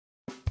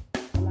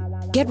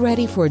Get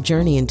ready for a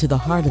journey into the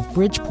heart of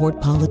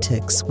Bridgeport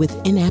politics with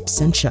In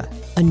Absentia,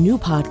 a new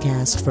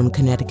podcast from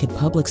Connecticut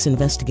Public's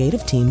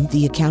investigative team,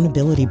 The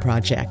Accountability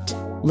Project.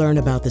 Learn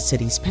about the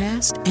city's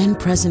past and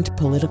present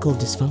political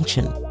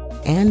dysfunction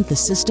and the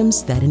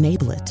systems that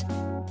enable it.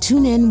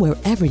 Tune in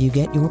wherever you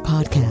get your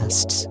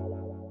podcasts.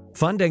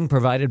 Funding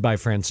provided by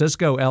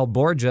Francisco L.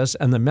 Borges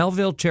and the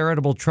Melville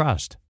Charitable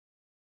Trust.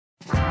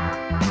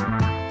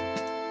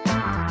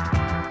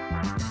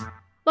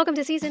 Welcome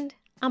to Seasoned.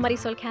 I'm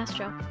Marisol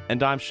Castro.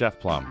 And I'm Chef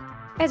Plum.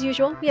 As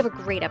usual, we have a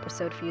great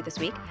episode for you this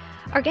week.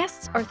 Our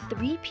guests are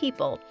three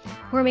people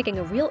who are making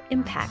a real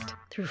impact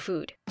through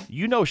food.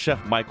 You know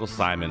Chef Michael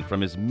Symon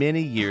from his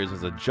many years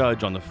as a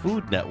judge on the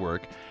Food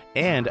Network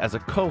and as a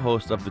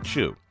co-host of The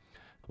Chew.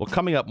 Well,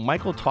 coming up,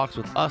 Michael talks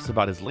with us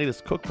about his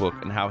latest cookbook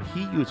and how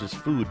he uses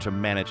food to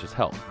manage his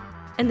health.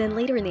 And then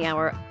later in the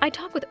hour, I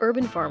talk with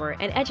urban farmer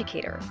and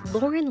educator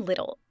Lauren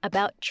Little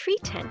about tree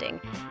tending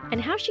and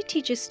how she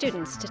teaches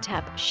students to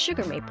tap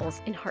sugar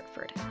maples in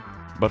Hartford.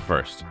 But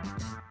first,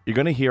 you're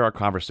going to hear our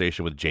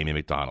conversation with Jamie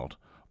McDonald,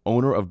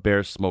 owner of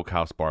Bear's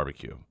Smokehouse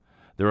Barbecue.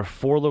 There are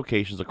 4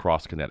 locations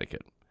across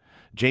Connecticut.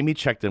 Jamie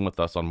checked in with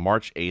us on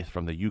March 8th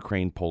from the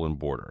Ukraine-Poland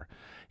border.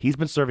 He's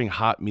been serving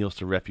hot meals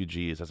to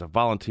refugees as a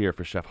volunteer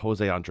for Chef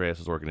Jose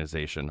Andres'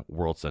 organization,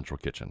 World Central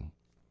Kitchen.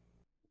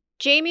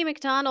 Jamie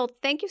McDonald,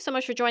 thank you so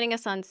much for joining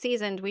us on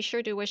Seasoned. We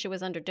sure do wish it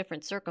was under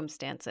different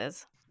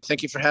circumstances.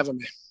 Thank you for having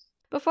me.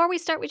 Before we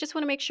start, we just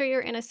want to make sure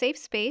you're in a safe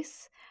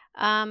space.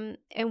 And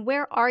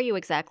where are you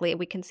exactly?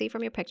 We can see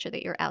from your picture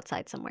that you're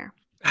outside somewhere.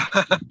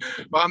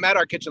 Well, I'm at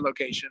our kitchen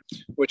location,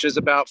 which is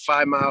about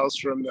 5 miles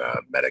from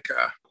the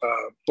Medica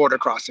border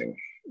crossing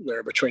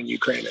there between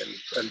Ukraine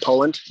and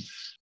Poland.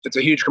 It's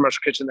a huge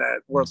commercial kitchen that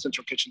World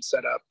Central Kitchen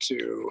set up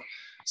to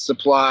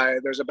supply.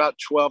 There's about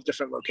 12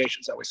 different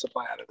locations that we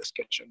supply out of this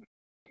kitchen.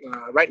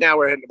 Right now,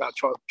 we're hitting about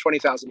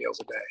 20,000 meals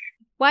a day.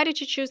 Why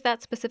did you choose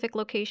that specific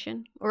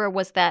location? Or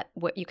was that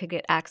what you could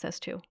get access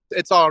to?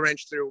 It's all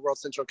arranged through World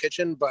Central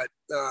Kitchen, but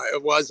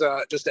it was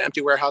just an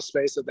empty warehouse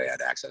space that they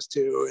had access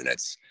to. And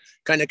it's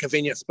kind of a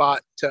convenient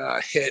spot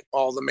to hit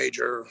all the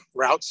major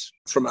routes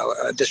from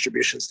a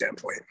distribution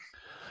standpoint.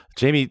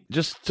 Jamie,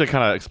 just to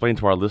kind of explain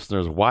to our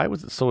listeners, why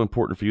was it so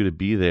important for you to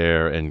be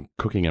there and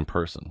cooking in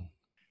person?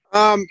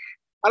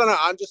 I don't know.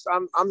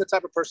 I'm the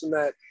type of person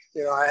that,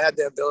 I had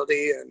the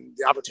ability and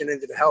the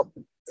opportunity to help,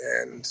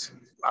 and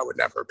I would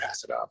never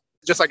pass it up.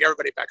 Just like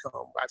everybody back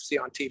home, I see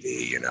on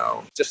TV,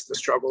 just the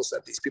struggles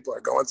that these people are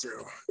going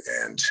through.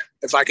 And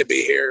if I could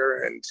be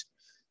here and,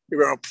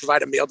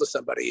 provide a meal to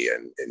somebody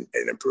and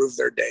improve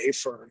their day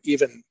for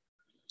even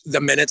the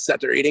minutes that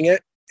they're eating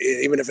it,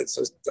 even if it's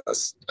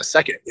a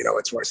second,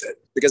 it's worth it,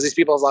 because these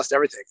people have lost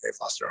everything. They've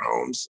lost their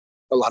homes.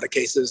 A lot of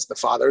cases, the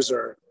fathers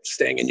are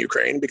staying in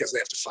Ukraine because they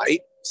have to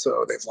fight.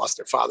 So they've lost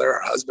their father or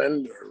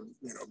husband or,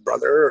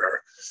 brother.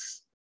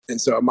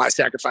 And so my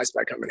sacrifice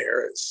by coming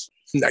here is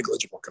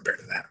negligible compared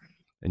to that.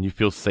 And you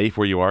feel safe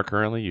where you are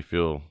currently? You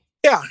feel...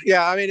 Yeah.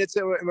 I mean,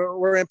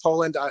 we're in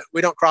Poland.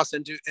 We don't cross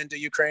into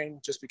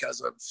Ukraine just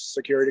because of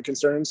security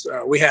concerns.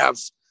 We have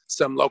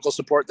some local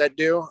support that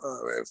do.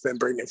 We've been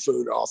bringing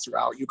food all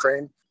throughout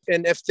Ukraine.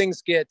 And if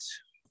things get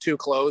too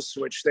close,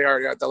 which they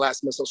are, the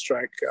last missile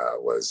strike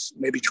was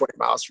maybe 20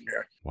 miles from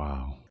here.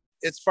 Wow.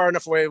 It's far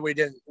enough away we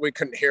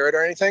couldn't hear it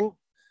or anything.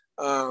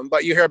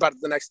 But you hear about it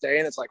the next day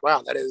and it's like,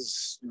 wow, that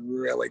is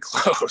really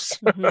close.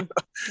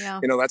 Mm-hmm. Yeah.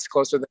 That's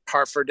closer than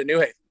Hartford to New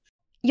Haven.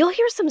 You'll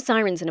hear some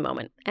sirens in a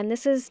moment, and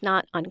this is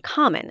not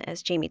uncommon,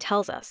 as Jamie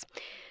tells us.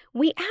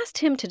 We asked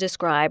him to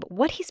describe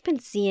what he's been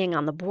seeing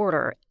on the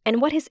border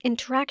and what his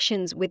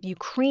interactions with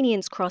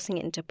Ukrainians crossing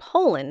into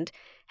Poland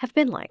have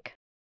been like.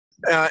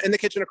 In the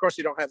kitchen, of course,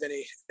 you don't have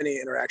any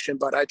interaction,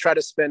 but I try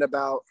to spend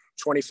about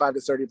 25 to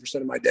 30%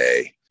 of my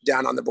day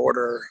down on the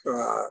border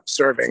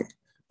serving.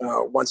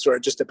 Once or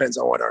it just depends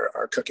on what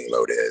our cooking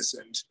load is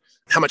and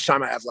how much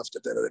time I have left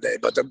at the end of the day.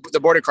 But the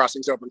border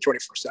crossing's open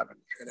 24/7,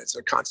 and it's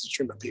a constant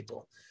stream of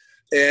people.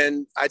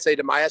 And I'd say,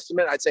 to my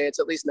estimate, it's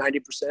at least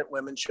 90%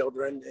 women,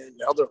 children, and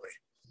elderly.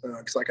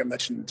 Because like I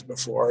mentioned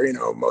before,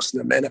 most of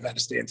the men have had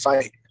to stay and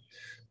fight.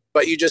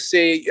 But you just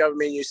see,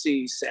 you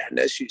see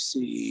sadness, you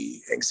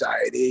see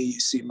anxiety, you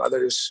see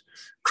mothers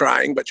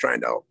crying, but trying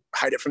to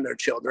hide it from their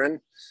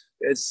children.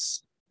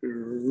 It's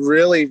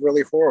really,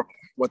 really horrible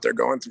what they're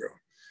going through.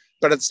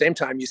 But at the same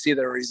time, you see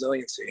their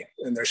resiliency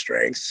and their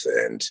strength.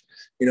 And,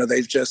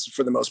 they've just,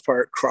 for the most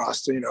part,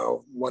 crossed,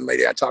 one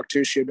lady I talked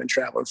to, she had been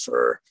traveling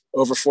for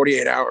over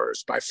 48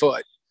 hours by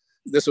foot.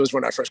 This was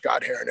when I first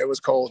got here, and it was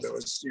cold. It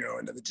was,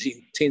 into the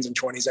teens and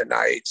 20s at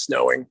night,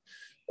 snowing.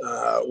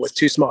 With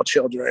 2 small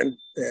children,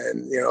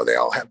 and they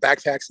all have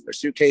backpacks in their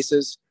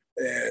suitcases,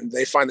 and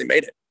they finally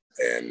made it.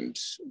 And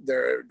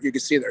you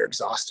can see they're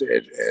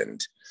exhausted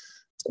and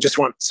just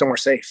want somewhere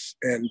safe.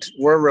 And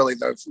we're really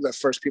the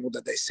first people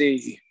that they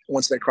see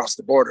once they cross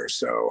the border.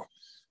 So,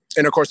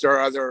 and of course there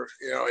are other,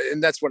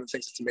 and that's one of the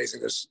things that's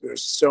amazing.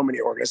 There's so many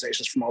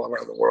organizations from all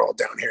around the world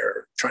down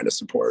here trying to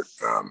support,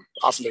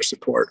 offer their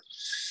support.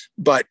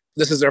 But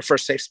this is their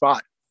first safe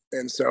spot.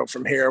 And so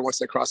from here, once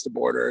they cross the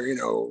border,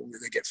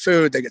 they get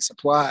food, they get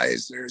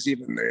supplies. There's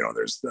even,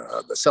 there's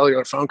the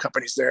cellular phone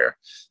companies there.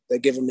 They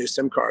give them new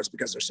SIM cards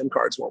because their SIM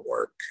cards won't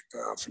work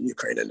from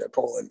Ukraine into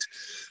Poland.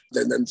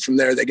 Then from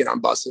there, they get on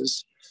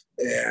buses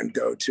and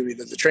go to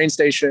either the train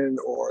station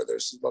or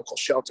there's local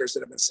shelters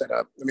that have been set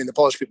up. I mean, the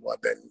Polish people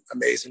have been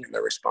amazing in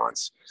their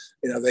response.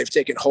 They've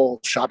taken whole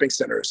shopping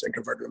centers and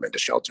converted them into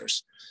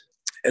shelters.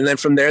 And then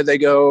from there they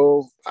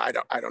go, I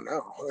don't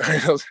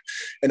know.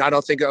 And I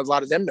don't think a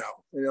lot of them know,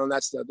 and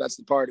that's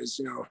the part is,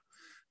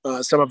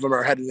 some of them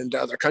are headed into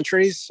other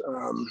countries.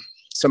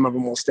 Some of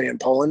them will stay in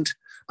Poland.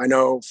 I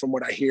know from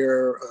what I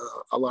hear,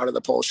 a lot of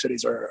the Polish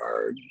cities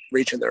are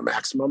reaching their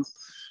maximum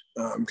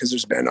because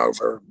there's been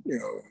over,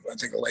 I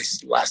think the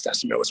last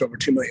estimate was over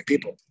 2 million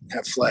people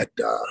have fled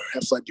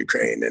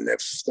Ukraine. And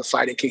if the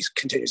fighting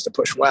continues to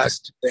push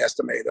west, they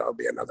estimate there'll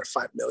be another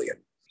 5 million.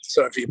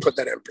 So if you put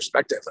that in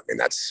perspective, I mean,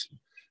 that's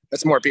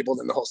more people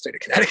than the whole state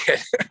of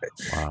Connecticut.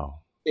 Wow.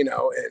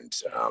 And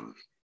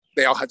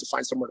they all have to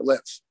find somewhere to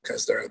live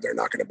because they're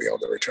not going to be able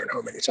to return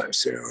home anytime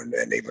soon.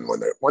 And even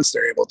once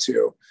they're able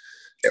to,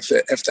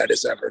 if that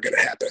is ever going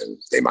to happen,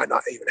 they might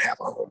not even have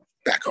a home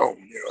back home.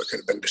 It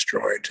could have been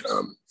destroyed.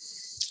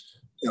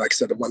 Like I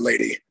said, the one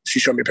lady, she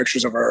showed me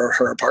pictures of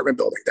her apartment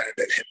building that had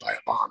been hit by a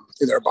bomb,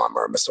 either a bomb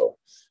or a missile.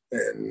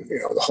 And,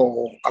 the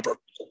whole upper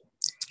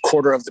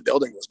quarter of the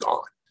building was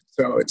gone.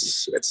 So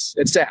it's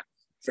sad,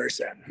 very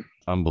sad.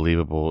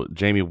 Unbelievable.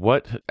 Jamie,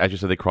 as you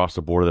said, they crossed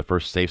the border, the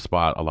first safe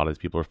spot a lot of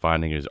these people are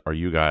finding are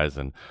you guys,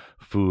 and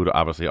food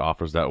obviously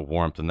offers that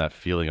warmth and that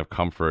feeling of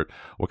comfort.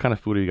 What kind of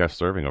food are you guys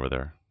serving over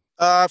there?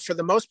 For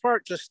the most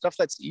part, just stuff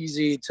that's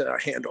easy to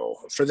handle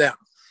for them.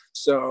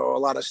 So a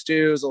lot of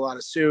stews, a lot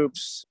of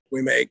soups.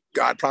 We make,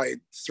 probably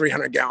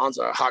 300 gallons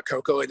of hot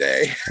cocoa a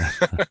day.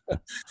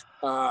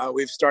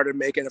 We've started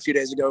making, a few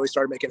days ago, we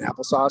started making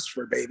applesauce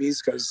for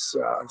babies because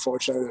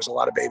unfortunately there's a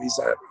lot of babies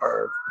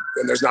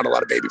and there's not a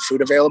lot of baby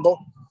food available.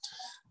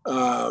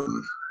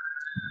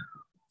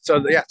 So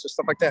yeah, just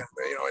stuff like that,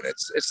 and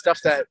it's stuff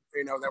that,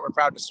 that we're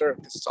proud to serve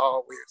because it's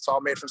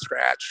all made from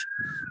scratch.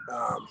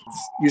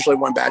 Usually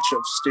one batch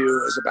of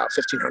stew is about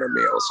 1,500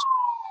 meals.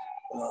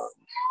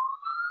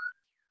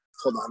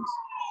 Hold on.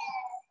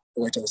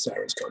 I'll wait till the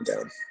sirens calm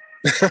down.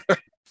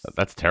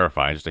 That's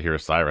terrifying just to hear a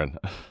siren.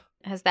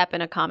 Has that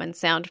been a common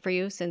sound for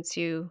you since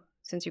you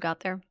got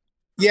there?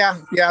 Yeah.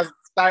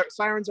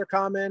 Sirens are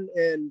common,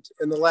 and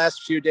in the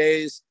last few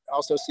days,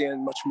 also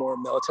seeing much more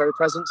military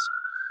presence,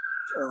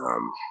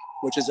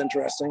 which is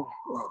interesting.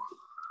 Well,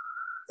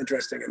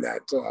 interesting in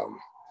that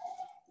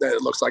that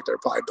it looks like they're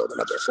probably building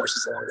up their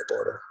forces along the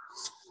border.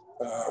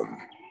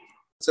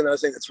 It's another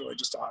thing that's really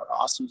just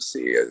awesome to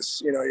see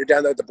is, you're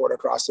down there at the border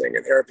crossing,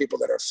 and there are people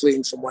that are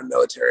fleeing from one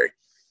military.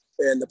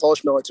 And the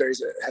Polish military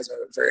has a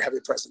very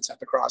heavy presence at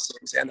the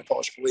crossings, and the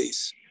Polish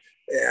police.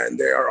 And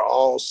they are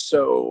all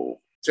so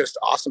just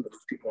awesome to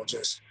these people.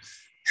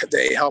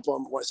 They help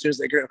them as soon as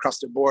they get across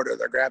the border.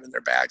 They're grabbing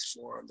their bags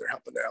for them. They're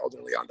helping the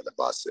elderly onto the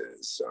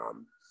buses.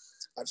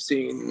 I've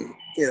seen,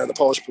 the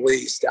Polish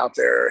police out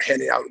there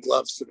handing out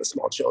gloves to the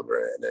small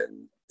children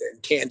and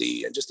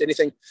candy and just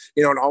anything,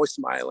 and always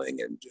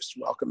smiling and just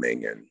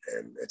welcoming. And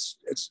it's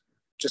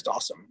just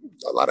awesome.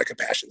 A lot of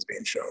compassion is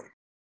being shown.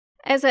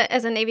 As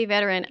a Navy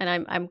veteran, and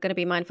I'm going to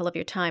be mindful of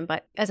your time,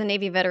 but as a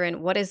Navy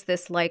veteran, what is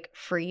this like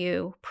for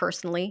you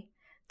personally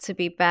to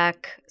be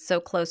back so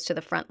close to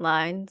the front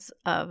lines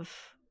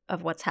of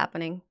what's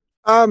happening?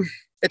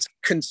 It's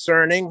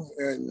concerning,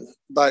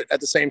 but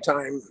at the same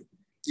time,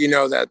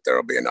 that there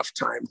will be enough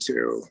time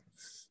to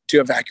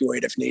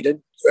evacuate if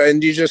needed,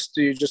 and you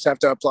just have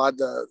to applaud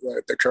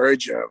the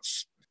courage of.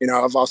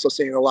 I've also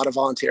seen a lot of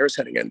volunteers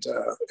heading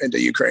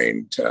into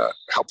Ukraine to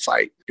help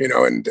fight.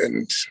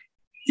 And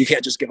you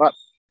can't just give up.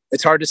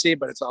 It's hard to see,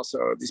 but it's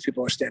also these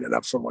people are standing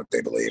up for what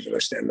they believe, and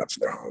they're standing up for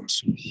their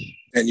homes.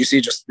 And you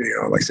see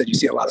like I said, you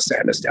see a lot of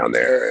sadness down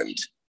there, and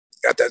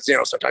that's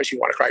sometimes you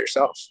want to cry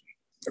yourself.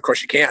 Of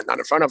course you can't, not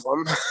in front of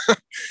them.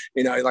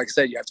 Like I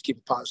said, you have to keep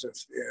a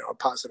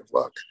positive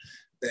look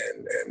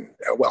and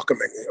a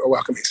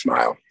welcoming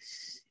smile.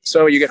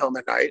 So you get home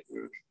at night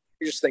and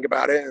you just think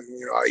about it. And,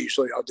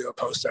 I'll do a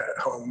post at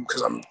home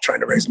because I'm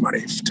trying to raise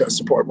money to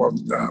support World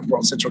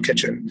Central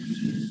Kitchen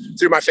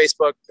through my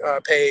Facebook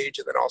page.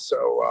 And then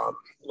also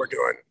we're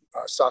doing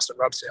sauce and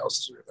rub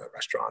sales through the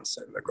restaurants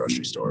and the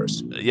grocery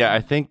stores. Yeah,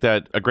 I think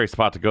that a great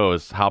spot to go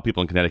is how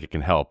people in Connecticut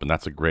can help. And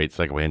that's a great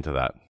segue into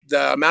that.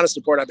 The amount of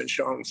support I've been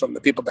shown from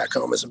the people back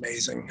home is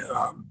amazing.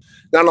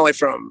 Not only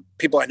from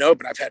people I know,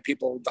 but I've had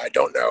people I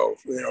don't know,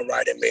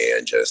 writing me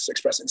and just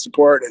expressing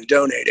support and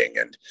donating.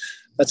 And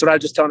that's what I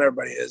just telling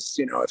everybody is,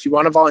 if you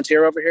want to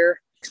volunteer over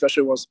here,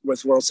 especially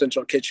with World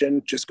Central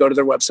Kitchen, just go to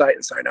their website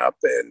and sign up.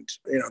 And,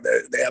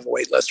 they have a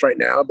wait list right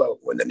now,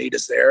 but when the need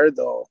is there,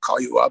 they'll call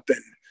you up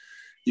and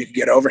you can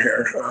get over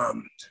here.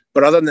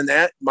 But other than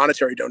that,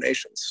 monetary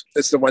donations.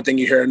 It's the one thing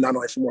you hear not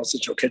only from World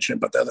Central Kitchen,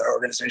 but the other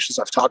organizations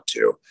I've talked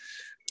to.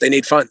 They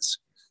need funds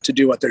to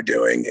do what they're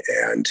doing.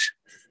 And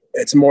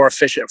it's more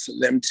efficient for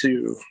them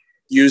to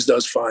use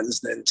those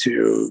funds than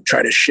to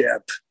try to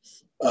ship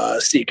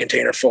sea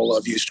container full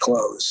of used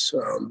clothes.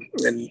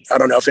 And I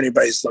don't know if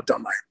anybody's looked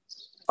on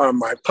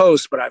my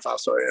post, but I've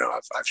also,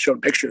 I've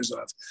shown pictures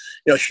of,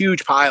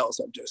 huge piles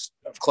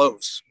of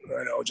clothes,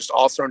 just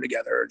all thrown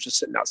together, just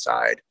sitting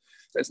outside.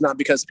 It's not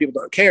because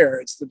people don't care.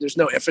 It's that there's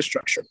no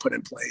infrastructure put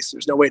in place.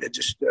 There's no way to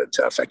just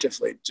to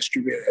effectively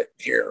distribute it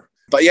here.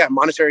 But yeah,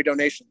 monetary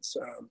donations,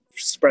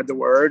 spread the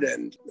word,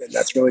 and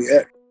that's really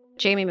it.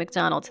 Jamie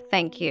McDonald,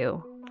 thank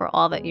you for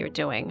all that you're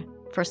doing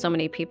for so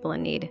many people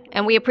in need.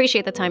 And we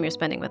appreciate the time you're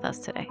spending with us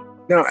today.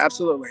 No,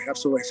 absolutely.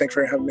 Absolutely. Thanks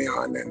for having me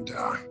on. And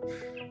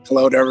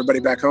hello to everybody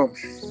back home.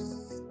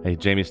 Hey,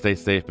 Jamie, stay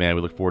safe, man.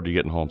 We look forward to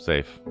getting home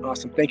safe.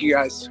 Awesome. Thank you,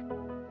 guys.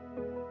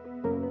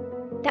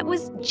 That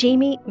was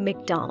Jamie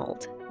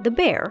McDonald, the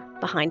bear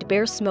behind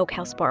Bear's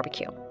Smokehouse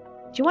Barbecue.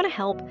 Do you want to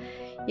help?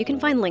 You can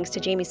find links to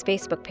Jamie's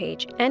Facebook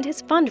page and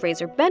his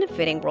fundraiser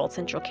benefiting World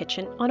Central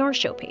Kitchen on our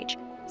show page,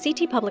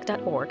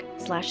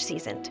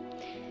 ctpublic.org/seasoned.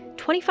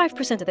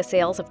 25% of the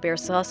sales of Bear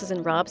sauces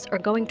and rubs are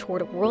going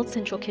toward World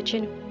Central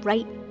Kitchen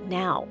right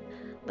now.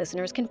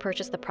 Listeners can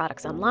purchase the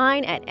products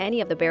online at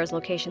any of the Bear's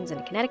locations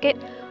in Connecticut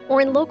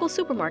or in local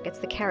supermarkets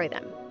that carry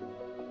them.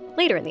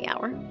 Later in the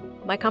hour,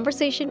 my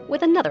conversation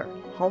with another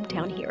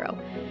hometown hero,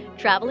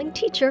 traveling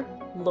teacher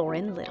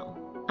Lauren Little.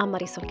 I'm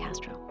Marisol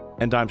Castro.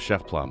 And I'm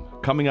Chef Plum.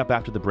 Coming up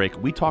after the break,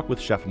 we talk with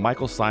Chef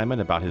Michael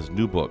Symon about his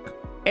new book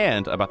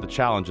and about the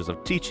challenges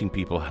of teaching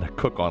people how to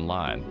cook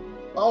online.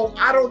 Oh,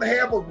 I don't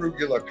have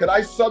arugula. Could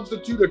I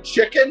substitute a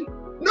chicken?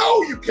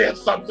 No, you can't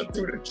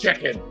substitute a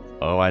chicken.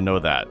 Oh, I know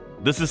that.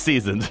 This is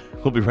Seasoned.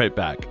 We'll be right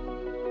back.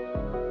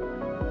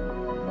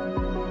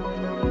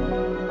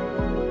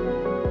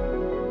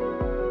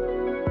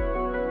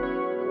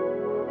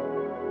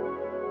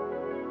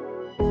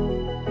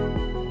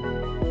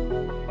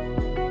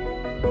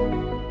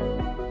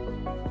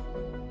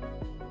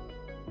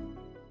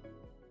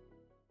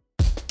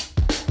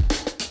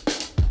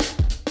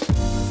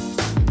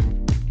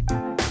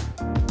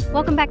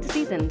 Welcome back to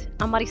Seasoned.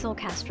 I'm Marisol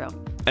Castro.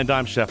 And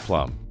I'm Chef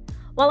Plum.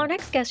 While our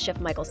next guest, Chef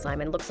Michael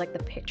Symon, looks like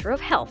the picture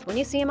of health when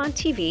you see him on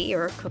TV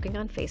or cooking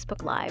on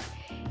Facebook Live,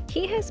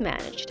 he has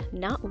managed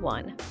not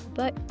one,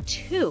 but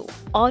two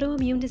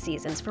autoimmune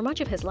diseases for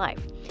much of his life.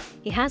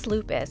 He has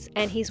lupus,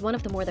 and he's one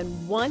of the more than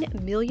 1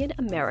 million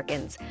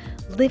Americans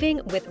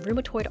living with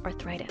rheumatoid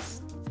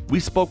arthritis. We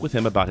spoke with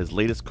him about his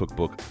latest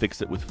cookbook,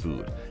 Fix It With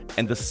Food,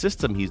 and the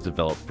system he's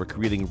developed for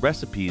creating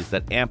recipes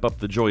that amp up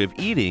the joy of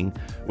eating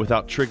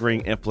without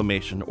triggering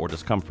inflammation or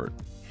discomfort.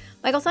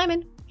 Michael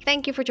Symon,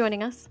 thank you for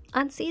joining us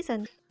on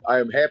Seasoned. I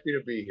am happy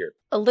to be here.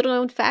 A little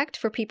known fact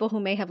for people who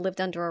may have lived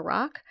under a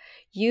rock,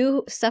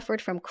 you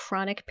suffered from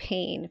chronic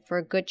pain for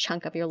a good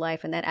chunk of your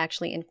life, and that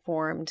actually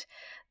informed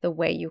the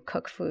way you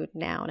cook food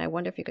now. And I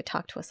wonder if you could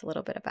talk to us a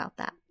little bit about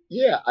that.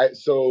 Yeah,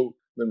 so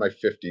I'm in my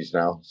 50s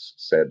now,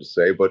 sad to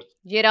say, but...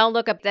 You don't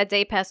look up that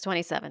day past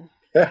 27.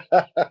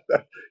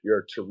 You're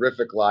a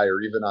terrific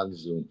liar, even on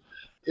Zoom.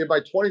 In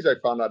my 20s, I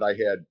found out I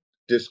had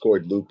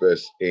discoid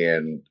lupus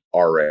and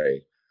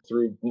RA.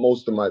 Through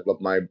most of my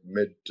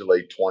mid to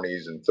late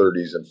 20s and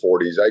 30s and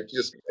 40s, I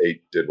just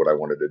did what I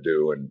wanted to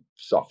do and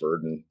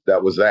suffered. And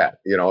that was that,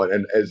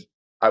 and as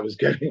I was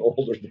getting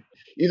older,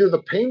 either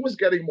the pain was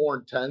getting more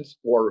intense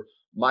or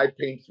my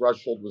pain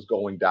threshold was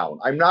going down.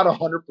 I'm not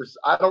 100%.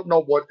 I don't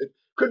know what it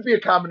could be,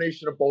 a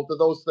combination of both of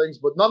those things,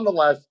 but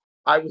nonetheless,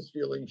 I was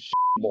feeling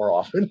more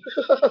often.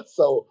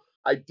 So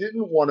I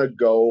didn't want to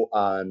go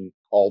on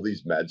all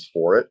these meds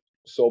for it.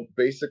 So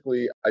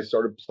basically, I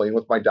started playing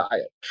with my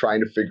diet,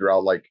 trying to figure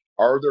out,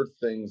 are there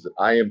things that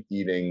I am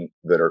eating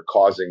that are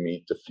causing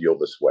me to feel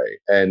this way?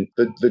 And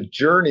the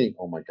journey,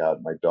 oh my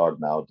God, my dog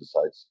now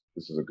decides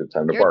this is a good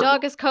time to bark. Your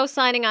dog is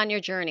co-signing on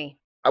your journey.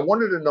 I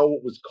wanted to know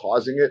what was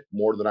causing it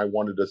more than I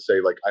wanted to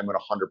say, I'm going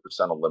to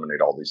 100%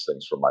 eliminate all these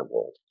things from my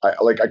world. I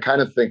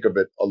kind of think of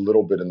it a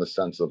little bit in the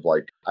sense of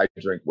I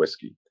drink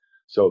whiskey.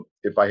 So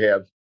if I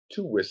have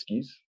 2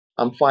 whiskeys,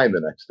 I'm fine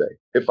the next day.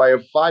 If I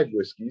have 5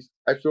 whiskeys,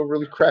 I feel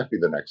really crappy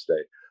the next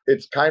day.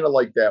 It's kind of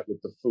like that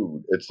with the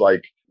food. It's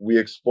like we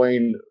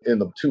explain in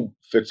the 2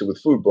 Fix It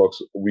With Food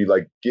books, we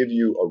give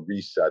you a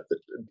reset.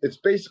 It's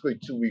basically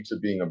 2 weeks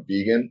of being a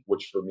vegan,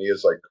 which for me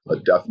is like a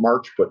death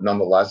march. But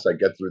nonetheless, I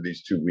get through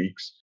these 2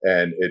 weeks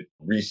and it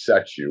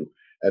resets you.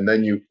 And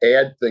then you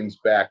add things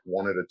back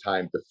one at a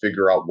time to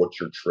figure out what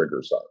your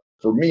triggers are.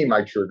 For me,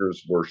 my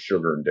triggers were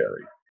sugar and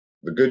dairy.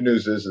 The good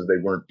news is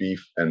they weren't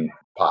beef and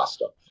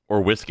pasta.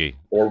 Or whiskey.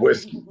 Or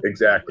whiskey,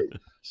 exactly.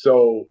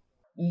 So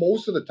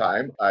most of the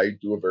time, I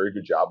do a very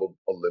good job of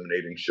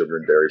eliminating sugar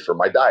and dairy from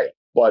my diet.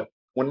 But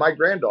when my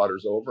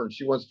granddaughter's over and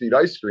she wants to eat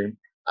ice cream,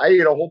 I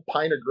eat a whole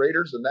pint of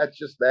Graters, and that's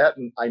just that.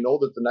 And I know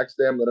that the next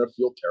day I'm going to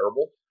feel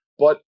terrible.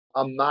 But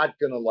I'm not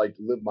going to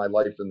live my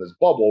life in this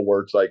bubble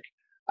where it's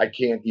I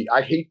can't eat.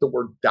 I hate the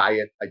word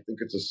diet. I think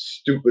it's a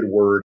stupid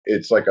word.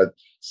 It's like a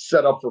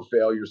set up for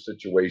failure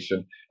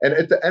situation. And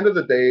at the end of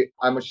the day,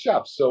 I'm a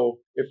chef. So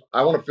if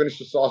I want to finish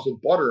the sauce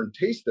with butter and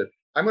taste it,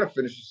 I'm going to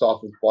finish the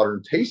sauce with butter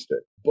and taste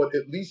it. But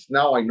at least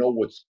now I know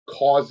what's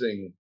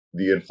causing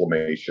the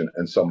inflammation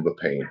and some of the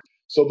pain.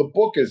 So the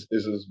book is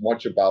as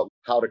much about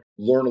how to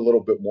learn a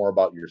little bit more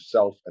about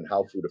yourself and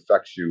how food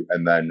affects you,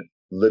 and then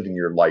living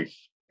your life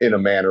in a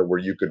manner where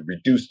you could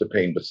reduce the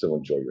pain but still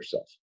enjoy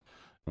yourself.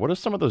 What are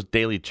some of those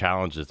daily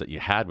challenges that you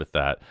had with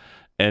that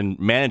and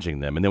managing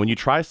them? And then when you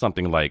try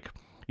something like,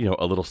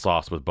 a little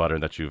sauce with butter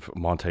that you've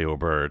Monté au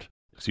beurre,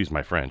 excuse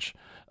my French,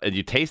 and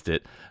you taste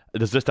it,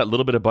 does just that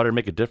little bit of butter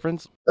make a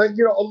difference? A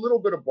little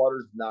bit of butter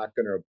is not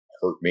going to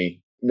hurt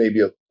me.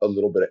 Maybe a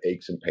little bit of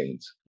aches and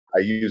pains. I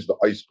use the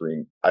ice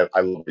cream. I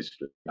love ice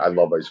cream. I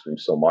love ice cream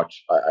so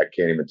much. I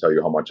can't even tell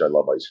you how much I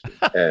love ice cream.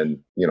 And,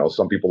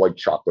 some people like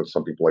chocolate,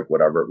 some people like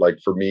whatever. Like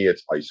for me,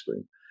 it's ice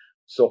cream.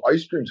 So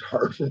ice cream's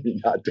hard for me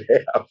not to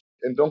have.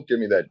 And don't give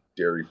me that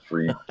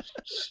dairy-free,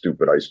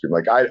 stupid ice cream.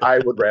 Like I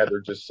would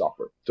rather just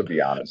suffer, to be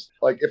honest.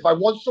 Like if I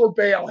want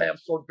sorbet, I'll have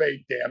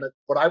sorbet, damn it.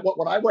 But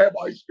when I have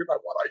ice cream, I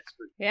want ice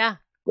cream. Yeah.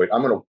 Wait,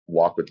 I'm going to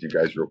walk with you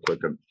guys real quick.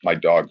 My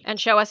dog. And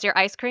show us your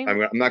ice cream?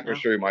 I'm not going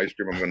to show you my ice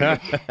cream. I'm going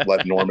to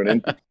let Norman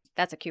in.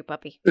 That's a cute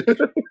puppy.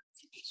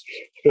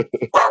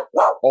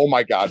 Oh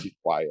my God, be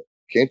quiet.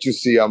 Can't you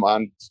see I'm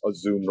on a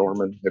Zoom,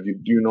 Norman? Do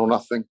you know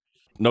nothing?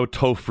 No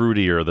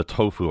Tofruity or the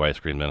tofu ice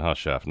cream then, huh,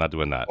 Chef? Not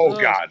doing that. Oh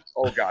God,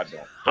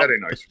 no. That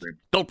ain't ice cream.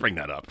 Don't bring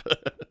that up.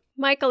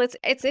 Michael,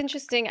 it's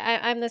interesting.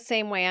 I'm the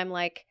same way. I'm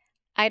like,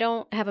 I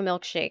don't have a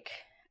milkshake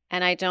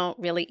and I don't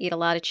really eat a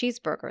lot of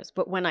cheeseburgers.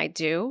 But when I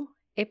do,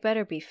 it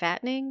better be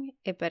fattening.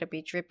 It better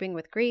be dripping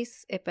with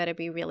grease. It better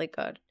be really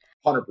good.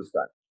 100%.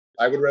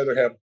 I would rather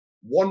have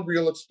one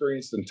real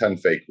experience than 10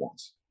 fake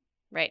ones.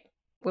 Right.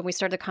 When we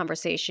started the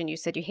conversation, you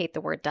said you hate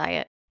the word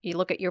diet. You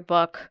look at your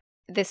book.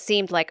 This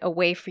seemed like a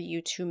way for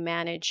you to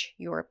manage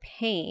your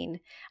pain.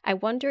 I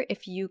wonder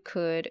if you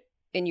could,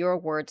 in your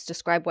words,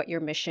 describe what your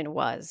mission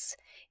was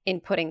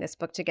in putting this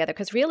book together.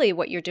 Because really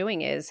what you're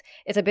doing is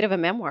a bit of a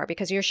memoir,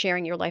 because you're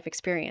sharing your life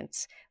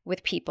experience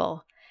with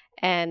people.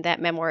 And that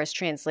memoir is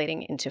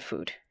translating into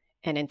food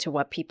and into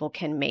what people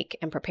can make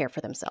and prepare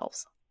for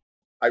themselves.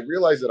 I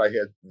realized that I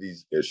had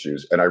these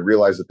issues, and I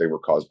realized that they were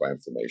caused by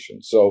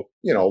inflammation. So,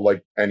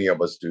 like any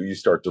of us do, you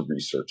start to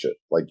research it.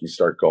 Like you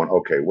start going,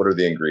 okay, what are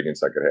the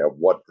ingredients I could have?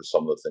 What are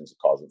some of the things that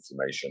cause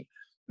inflammation?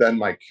 Then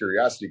my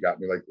curiosity got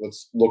me like,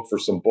 let's look for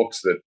some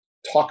books that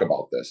talk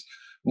about this.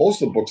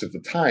 Most of the books at the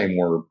time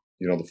were,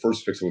 the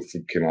first Fix It With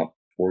Food came out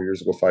 4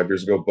 years ago, 5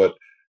 years ago. But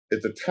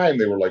at the time,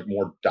 they were like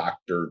more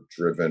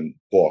doctor-driven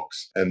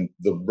books, and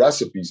the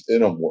recipes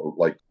in them were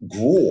like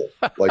gruel.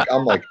 Like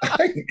I'm like,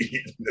 I'm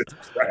eating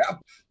this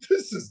crap.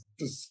 This is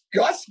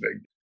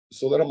disgusting.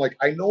 So then I'm like,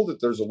 I know that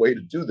there's a way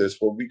to do this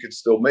where we could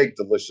still make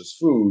delicious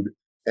food,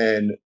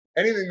 and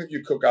anything that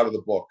you cook out of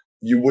the book,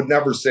 you would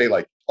never say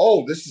like,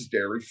 oh, this is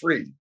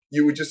dairy-free.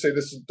 You would just say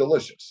this is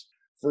delicious.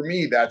 For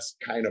me, that's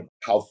kind of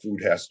how food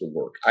has to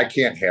work. I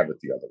can't have it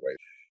the other way.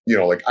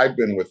 Like I've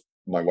been with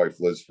my wife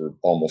Liz for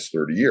almost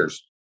 30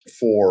 years.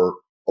 For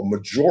a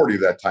majority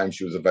of that time,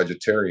 she was a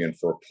vegetarian.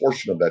 For a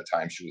portion of that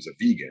time, she was a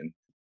vegan.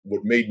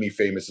 What made me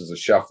famous as a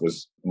chef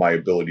was my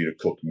ability to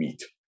cook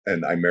meat.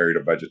 And I married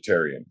a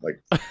vegetarian.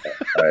 Like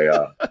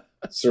I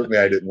certainly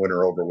I didn't win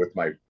her over with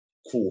my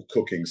cool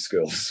cooking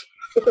skills,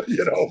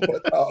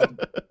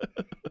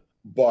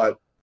 but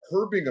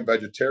her being a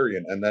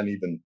vegetarian and then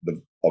even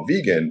a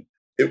vegan,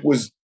 it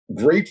was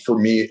great for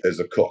me as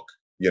a cook.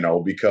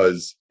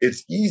 Because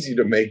it's easy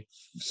to make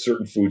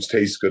certain foods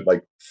taste good,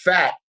 like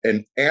fat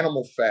and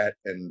animal fat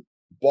and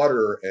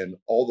butter and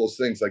all those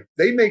things. Like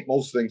they make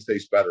most things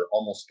taste better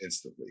almost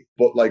instantly.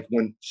 But like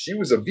when she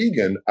was a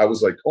vegan, I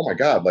was like, oh my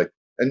God, like,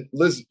 and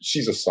Liz,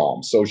 she's a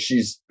psalm. So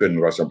she's been in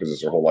the restaurant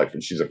business her whole life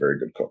and she's a very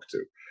good cook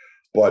too.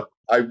 But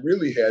I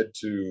really had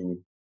to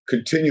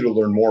continue to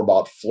learn more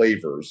about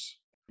flavors.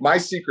 My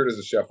secret as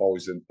a chef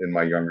always in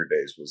my younger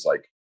days was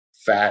like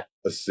fat,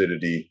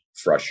 acidity,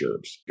 fresh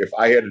herbs. If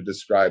I had to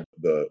describe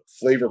the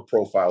flavor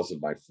profiles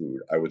of my food,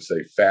 I would say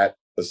fat,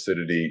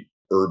 acidity,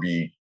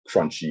 herby,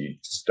 crunchy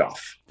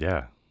stuff.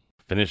 Yeah.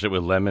 Finish it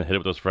with lemon, hit it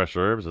with those fresh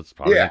herbs. It's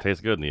probably going to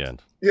taste good in the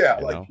end. Yeah.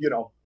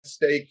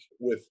 Steak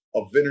with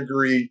a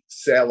vinegary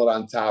salad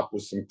on top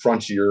with some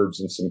crunchy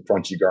herbs and some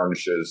crunchy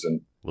garnishes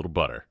and a little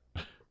butter.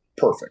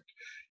 Perfect.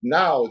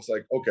 Now it's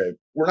like, okay,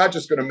 we're not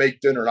just going to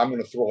make dinner and I'm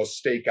going to throw a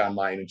steak on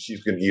mine and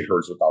she's going to eat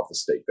hers without the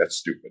steak. That's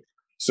stupid.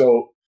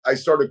 So I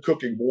started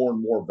cooking more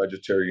and more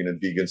vegetarian and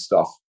vegan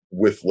stuff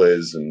with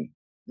Liz, and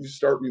you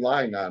start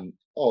relying on,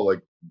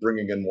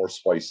 bringing in more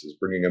spices,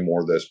 bringing in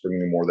more of this,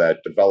 bringing in more of that,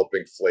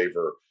 developing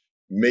flavor,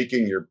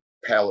 making your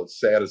palate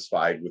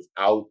satisfied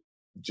without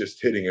just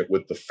hitting it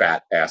with the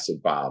fat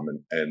acid bomb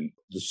and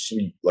the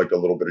sweet, like a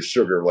little bit of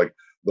sugar, like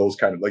those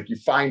kind of, like you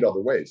find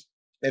other ways.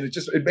 And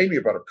it made me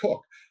a better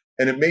cook.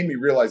 And it made me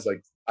realize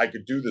like I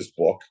could do this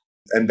book.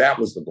 And that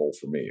was the goal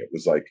for me. It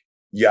was like,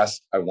 yes,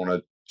 I want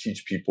to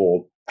teach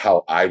people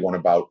how I went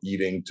about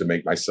eating to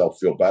make myself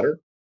feel better.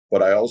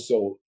 But I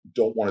also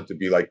don't want it to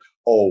be like,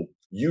 oh,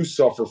 you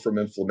suffer from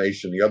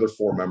inflammation. The other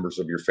 4 members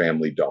of your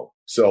family don't.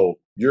 So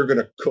you're going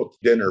to cook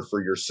dinner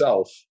for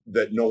yourself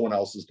that no one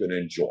else is going to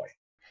enjoy.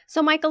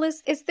 So Michael,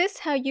 is this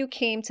how you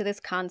came to this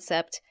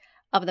concept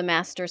of the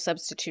master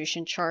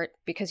substitution chart?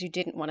 Because you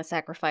didn't want to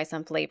sacrifice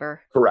on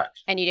flavor? Correct.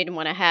 And you didn't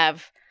want to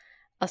have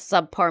a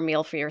subpar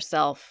meal for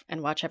yourself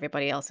and watch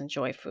everybody else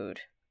enjoy food.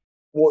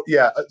 Well,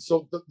 yeah.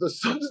 So the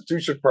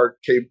substitution part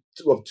came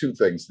of two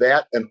things.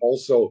 That, and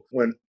also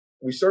when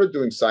we started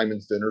doing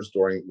Symon's dinners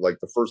during like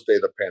the first day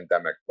of the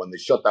pandemic, when they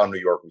shut down New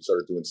York, we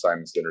started doing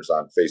Symon's dinners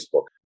on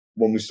Facebook.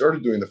 When we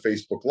started doing the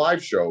Facebook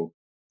live show,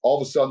 all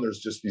of a sudden there's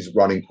just these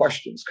running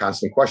questions,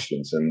 constant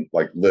questions. And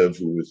like Liv,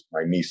 who was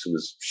my niece who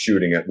was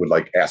shooting it, would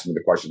like ask me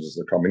the questions as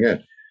they're coming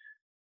in.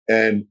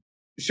 And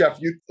Chef,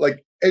 you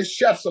like as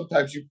chefs,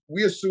 sometimes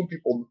we assume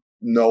people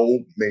know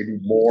maybe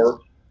more.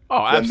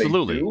 Oh, than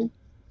absolutely. They do.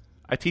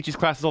 I teach these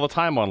classes all the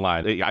time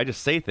online. I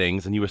just say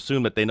things and you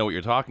assume that they know what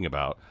you're talking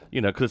about,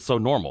 because it's so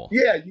normal.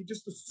 Yeah, you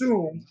just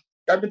assume.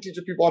 I've been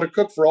teaching people how to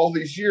cook for all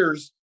these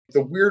years.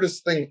 The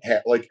weirdest thing,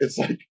 it's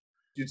like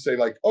you'd say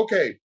like,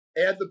 okay,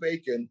 add the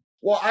bacon.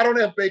 Well, I don't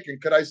have bacon.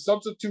 Could I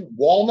substitute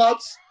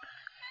walnuts?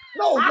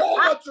 No,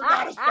 walnuts are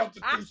not a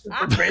substitution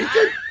for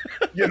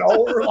bacon.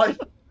 Or like,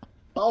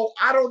 oh,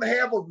 I don't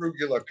have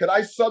arugula. Could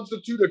I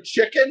substitute a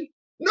chicken?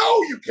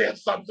 No, you can't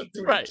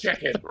substitute a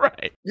chicken.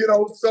 Right.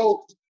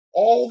 So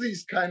all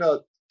these kind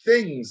of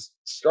things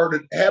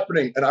started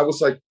happening. And I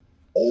was like,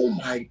 oh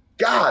my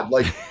God,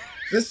 like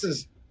this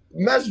is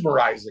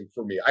mesmerizing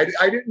for me. I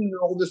didn't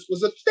know this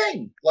was a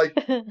thing. Like,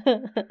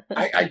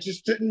 I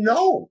just didn't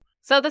know.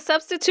 So the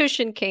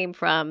substitution came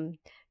from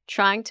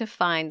trying to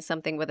find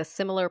something with a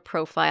similar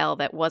profile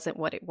that wasn't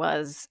what it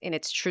was in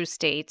its true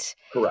state.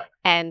 Correct.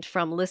 And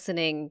from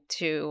listening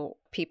to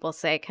people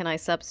say, can I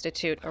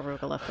substitute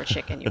arugula for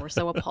chicken? You were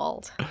so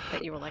appalled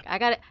that you were like, I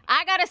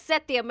gotta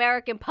set the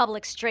American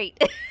public straight.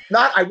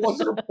 I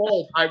wasn't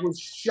appalled. I was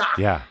shocked.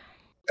 Yeah.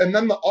 And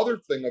then the other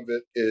thing of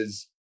it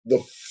is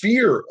the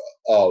fear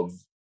of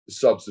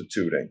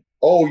substituting.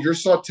 Oh, you're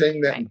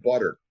sauteing that in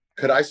butter.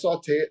 Could I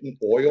saute it in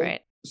oil?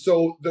 Right.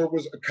 So there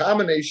was a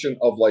combination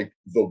of like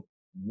the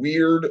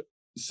weird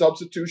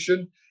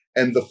substitution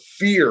and the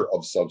fear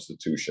of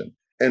substitution.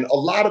 And a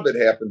lot of it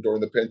happened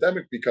during the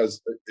pandemic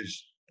because,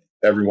 as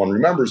everyone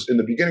remembers, in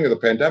the beginning of the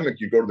pandemic,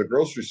 you go to the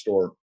grocery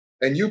store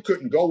and you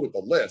couldn't go with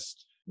a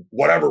list.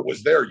 Whatever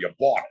was there, you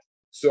bought it.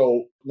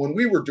 So when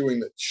we were doing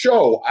the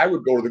show, I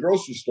would go to the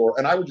grocery store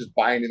and I would just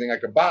buy anything I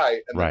could buy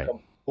and then come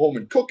home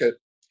and cook it.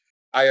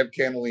 I have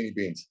cannellini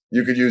beans.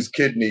 You could use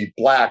kidney,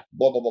 black,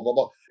 blah, blah, blah, blah,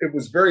 blah. It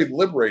was very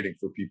liberating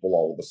for people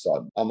all of a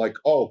sudden. I'm like,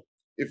 oh,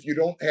 if you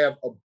don't have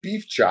a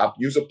beef chop,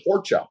 use a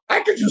pork chop.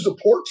 I could use a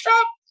pork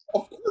chop?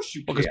 Of course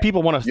you can. Because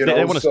people want to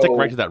they want to stick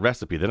right to that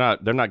recipe. They're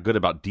not good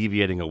about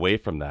deviating away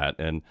from that.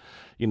 And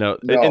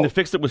and the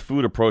Fix It With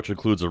Food approach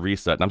includes a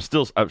reset. And I'm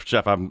still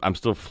Chef, I'm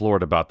still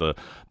floored about the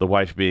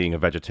wife being a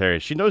vegetarian.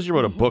 She knows you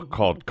wrote a book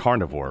called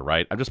Carnivore,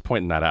 right? I'm just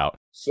pointing that out.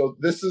 So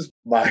this is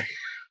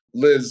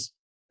Liz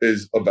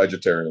is a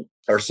vegetarian.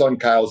 Our son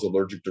Kyle is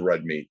allergic to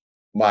red meat.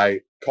 My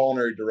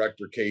culinary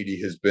director,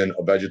 Katie, has been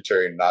a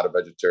vegetarian, not a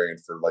vegetarian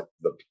for like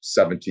the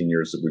 17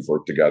 years that we've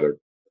worked together.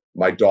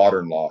 My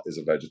daughter-in-law is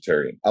a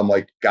vegetarian. I'm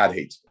like, God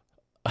hates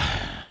me.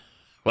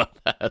 Well,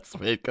 that's the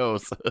way it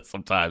goes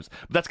sometimes.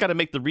 But that's got to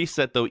make the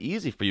reset, though,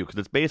 easy for you because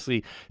it's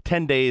basically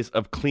 10 days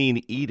of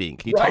clean eating.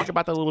 Can you talk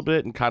about that a little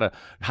bit and kind of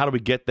how do we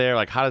get there?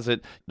 Like, how does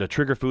it, the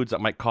trigger foods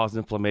that might cause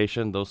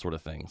inflammation, those sort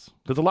of things?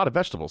 There's a lot of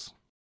vegetables.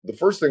 The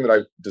first thing that I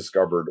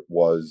discovered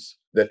was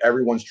that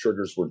everyone's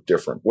triggers were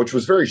different, which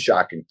was very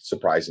shocking,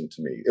 surprising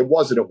to me. It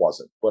wasn't.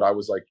 But I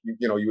was like,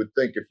 you would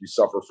think if you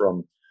suffer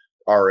from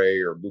RA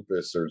or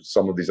lupus or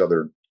some of these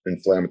other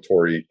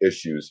inflammatory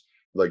issues,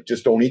 like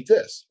just don't eat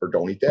this or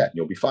don't eat that and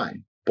you'll be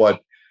fine.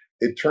 But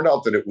it turned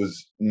out that it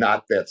was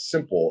not that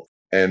simple.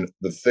 And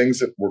the things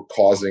that were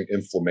causing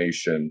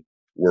inflammation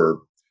were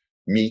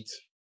meat,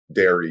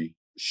 dairy,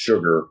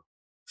 sugar,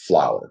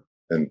 flour,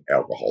 and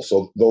alcohol.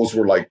 So those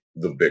were like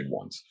the big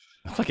ones.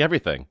 It's like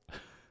everything.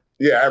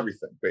 Yeah,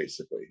 everything,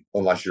 basically,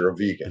 unless you're a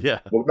vegan. Yeah.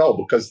 But no,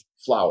 because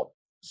flour.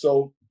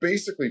 So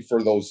basically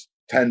for those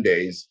 10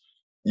 days,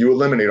 you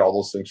eliminate all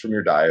those things from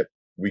your diet.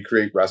 We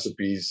create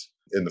recipes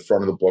in the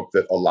front of the book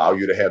that allow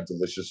you to have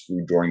delicious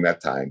food during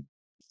that time.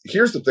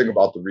 Here's the thing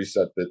about the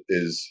reset that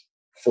is,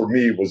 for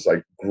me, was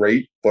like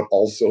great, but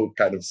also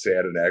kind of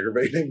sad and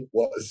aggravating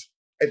was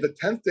at the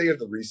 10th day of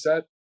the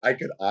reset, I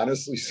could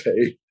honestly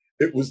say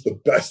it was the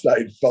best I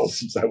had felt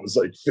since I was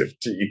like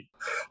 15.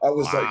 I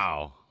was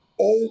like,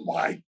 oh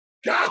my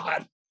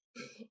God,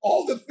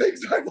 all the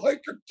things I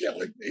like are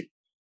killing me.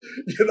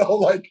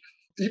 Like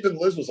even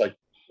Liz was like,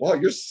 wow,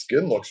 your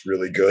skin looks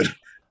really good.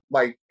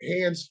 My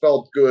hands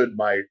felt good.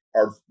 My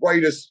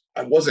arthritis,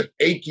 I wasn't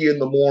achy in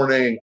the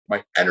morning.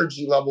 My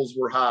energy levels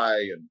were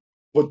high.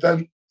 But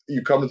then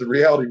you come to the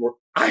reality where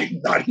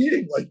I'm not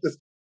eating like this.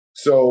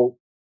 So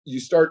you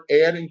start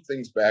adding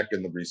things back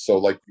in the reset. So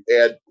like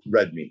you add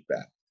red meat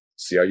back.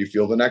 See how you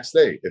feel the next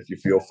day. If you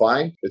feel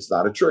fine, it's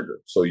not a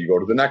trigger. So you go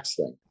to the next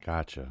thing.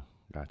 Gotcha.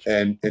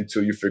 And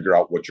until you figure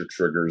out what your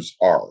triggers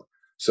are.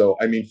 So,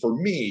 I mean, for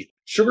me,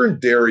 sugar and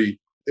dairy,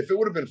 if it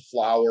would have been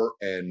flour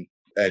and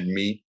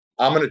meat,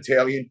 I'm an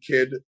Italian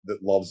kid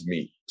that loves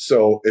meat.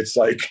 So it's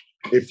like,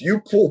 if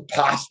you pull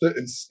pasta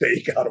and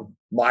steak out of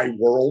my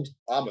world,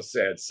 I'm a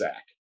sad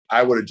sack.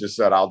 I would have just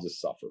said, I'll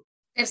just suffer.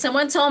 If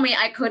someone told me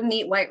I couldn't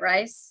eat white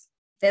rice,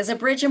 there's a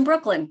bridge in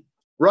Brooklyn.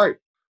 Right.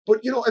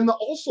 But, and the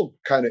also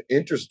kind of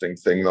interesting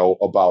thing, though,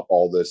 about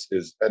all this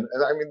is, and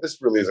I mean, this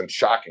really isn't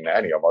shocking to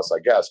any of us, I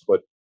guess,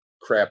 but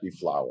crappy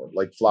flour,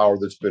 like flour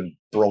that's been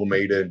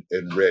bromated,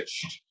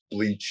 enriched,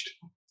 bleached,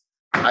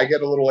 I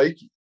get a little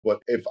achy. But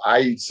if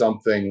I eat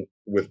something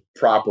with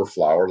proper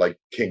flour, like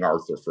King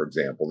Arthur, for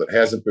example, that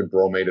hasn't been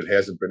bromated,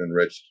 hasn't been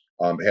enriched,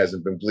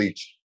 hasn't been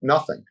bleached,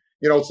 nothing.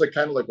 It's like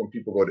kind of like when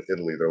people go to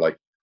Italy, they're like,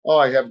 oh,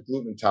 I have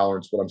gluten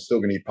intolerance, but I'm still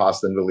going to eat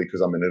pasta in Italy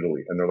because I'm in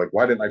Italy. And they're like,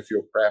 why didn't I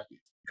feel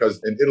crappy?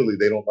 Because in Italy,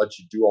 they don't let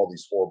you do all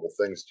these horrible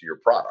things to your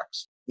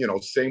products.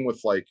 Same with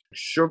like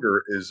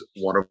sugar is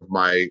one of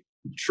my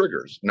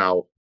triggers.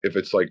 Now, if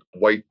it's like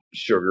white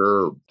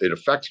sugar, it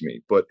affects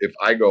me. But if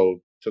I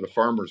go to the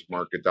farmer's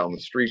market down the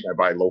street and I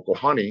buy local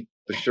honey,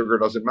 the sugar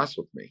doesn't mess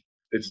with me.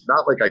 It's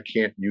not like I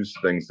can't use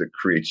things that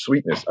create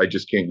sweetness. I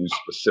just can't use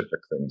specific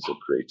things that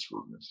create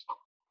sweetness.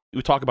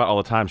 We talk about all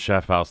the time,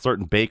 Chef, how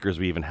certain bakers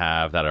we even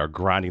have that are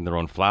grinding their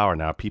own flour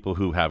now. People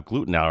who have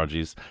gluten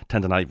allergies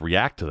tend to not even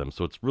react to them.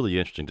 So it's really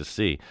interesting to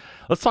see.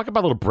 Let's talk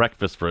about a little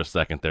breakfast for a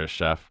second there,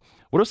 Chef.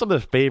 What are some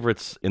of the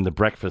favorites in the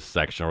breakfast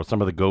section or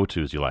some of the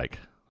go-tos you like?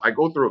 I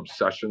go through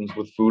obsessions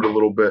with food a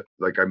little bit.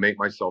 Like I make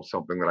myself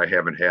something that I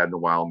haven't had in a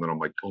while. And then I'm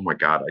like, oh my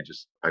God,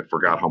 I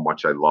forgot how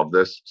much I love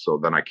this. So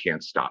then I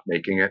can't stop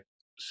making it.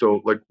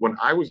 So like when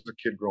I was a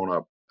kid growing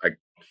up, I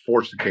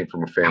fortunately came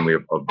from a family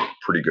of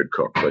pretty good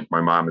cooks. Like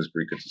my mom is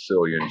Greek and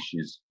Sicilian.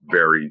 She's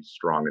very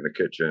strong in the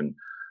kitchen.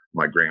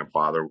 My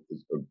grandfather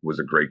was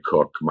a great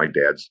cook. My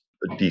dad's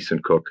a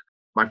decent cook.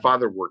 My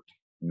father worked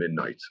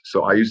midnights.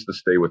 So I used to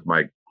stay with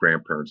my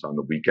grandparents on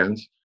the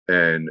weekends.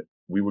 And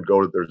we would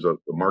go to, there's a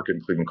market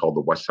in Cleveland called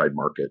the West Side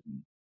Market.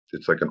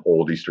 It's like an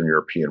old Eastern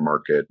European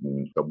market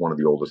and one of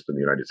the oldest in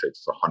the United States.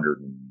 It's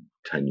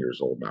 110 years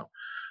old now.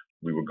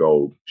 We would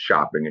go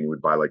shopping and he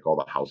would buy like all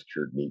the house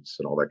cured meats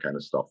and all that kind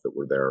of stuff that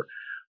were there.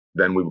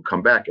 Then we would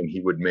come back and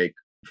he would make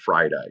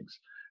fried eggs.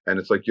 And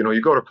it's like,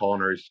 you go to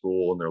culinary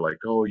school and they're like,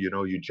 oh,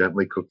 you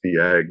gently cook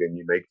the egg and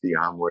you make the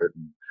omelet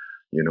and,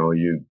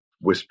 you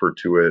whisper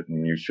to it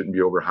and you shouldn't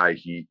be over high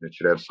heat and it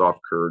should have soft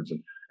curds.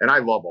 And I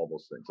love all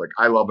those things. Like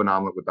I love an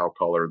omelet without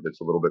color that's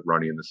a little bit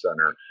runny in the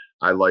center.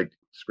 I like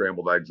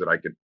scrambled eggs that I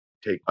could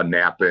take a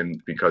nap in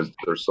because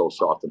they're so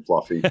soft and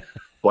fluffy.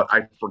 But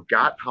I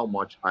forgot how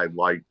much I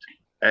liked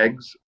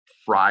eggs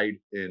fried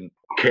in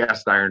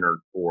cast iron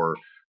or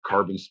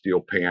carbon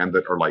steel pan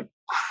that are like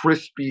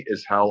crispy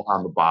as hell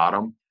on the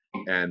bottom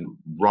and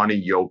runny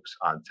yolks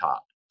on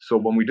top. So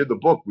when we did the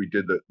book, we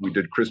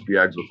did crispy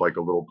eggs with like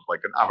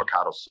an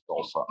avocado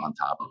salsa on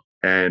top.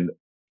 And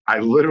I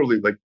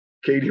literally, like,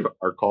 Katie,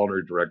 our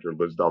culinary director,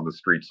 lives down the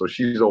street, so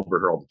she's over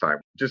here all the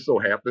time. Just so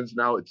happens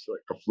now, it's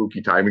like a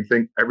fluky timing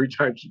thing. Every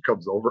time she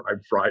comes over,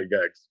 I'm frying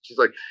eggs. She's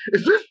like,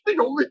 is this the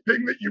only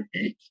thing that you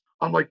eat?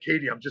 I'm like,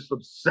 Katie, I'm just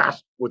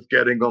obsessed with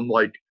getting them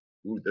like,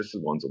 ooh, this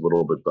one's a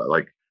little bit, but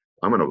like,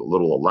 I'm in a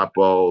little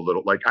Aleppo,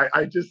 like,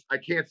 I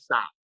can't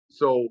stop.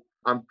 So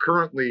I've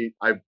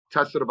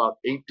tested about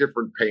 8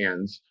 different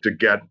pans to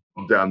get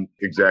them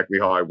exactly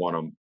how I want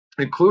them,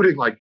 including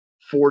like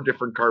 4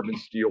 different carbon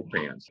steel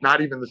pans,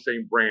 not even the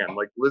same brand.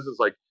 Like Liz is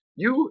like,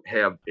 you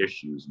have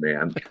issues,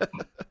 man.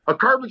 A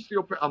carbon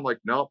steel pan. I'm like,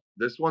 no,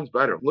 this one's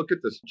better. Look at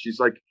this. She's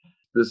like,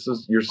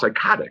 you're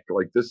psychotic.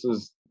 Like, this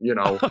is,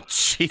 Oh,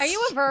 Are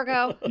you a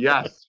Virgo?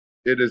 Yes,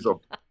 it is a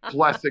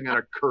blessing and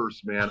a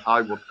curse, man.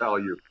 I will tell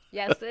you.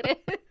 Yes,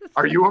 it is.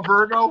 Are you a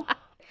Virgo?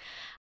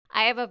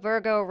 I have a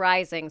Virgo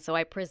rising, so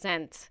I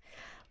present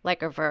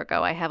like a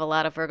Virgo. I have a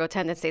lot of Virgo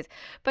tendencies.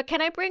 But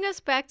can I bring us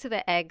back to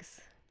the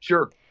eggs?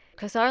 Sure.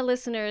 Because our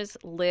listeners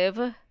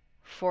live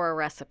for a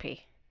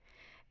recipe.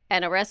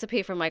 And a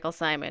recipe from Michael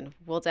Symon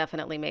will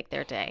definitely make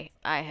their day.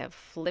 I have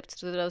flipped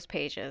through those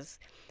pages.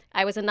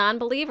 I was a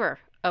non-believer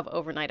of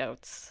overnight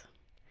oats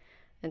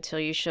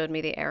until you showed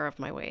me the error of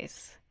my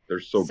ways.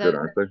 They're so good,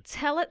 aren't they?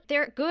 Tell it,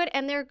 they're good,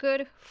 and they're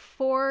good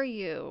for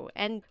you.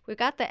 And we've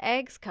got the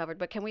eggs covered,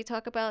 but can we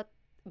talk about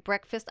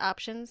breakfast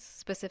options,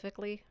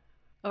 specifically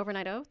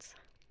overnight oats?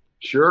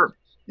 Sure.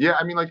 Yeah,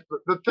 I mean, like,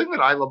 the thing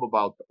that I love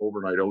about the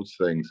overnight oats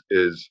things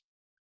is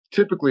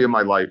typically in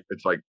my life,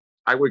 it's like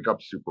I wake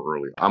up super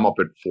early. I'm up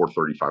at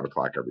 4:30, 5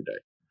 o'clock every day.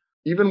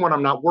 Even when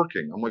I'm not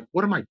working, I'm like,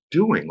 what am I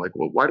doing? Like,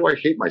 well, why do I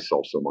hate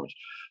myself so much?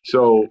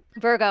 So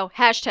Virgo,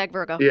 hashtag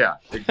Virgo. Yeah,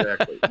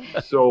 exactly.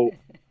 So,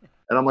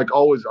 and I'm like,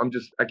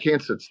 I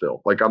can't sit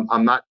still. Like,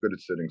 I'm not good at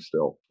sitting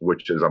still,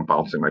 which is I'm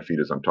bouncing my feet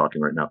as I'm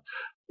talking right now.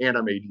 And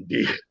I'm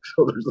ADD.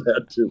 So there's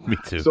that too. Me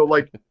too. So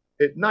like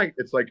at night,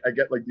 it's like, I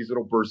get like these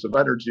little bursts of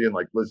energy and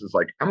like Liz is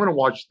like, I'm going to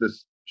watch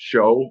this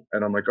show.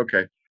 And I'm like,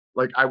 okay,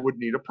 like I would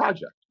need a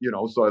project,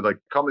 so I'd like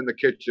come in the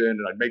kitchen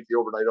and I'd make the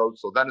overnight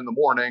oats. So then in the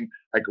morning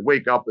I could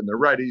wake up and they're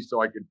ready. So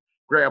I could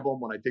grab them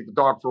when I take the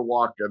dog for a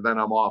walk and then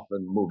I'm off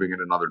and moving in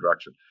another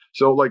direction.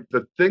 So like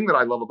the thing that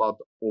I love about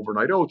the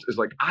overnight oats is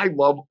like, I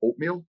love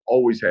oatmeal,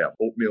 always have.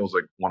 Oatmeal is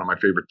like one of my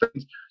favorite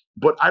things.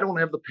 but I don't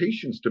have the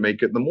patience to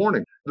make it in the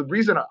morning. The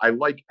reason I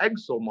like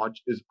eggs so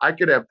much is I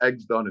could have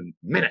eggs done in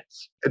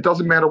minutes. It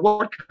doesn't matter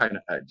what kind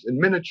of eggs. In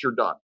minutes, you're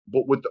done.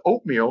 But with the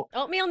oatmeal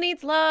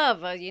needs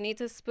love. You need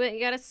to spin. You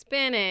got to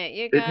spin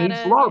it. It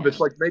needs love. It's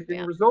like making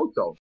Yeah.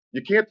 risotto.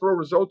 You can't throw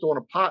risotto in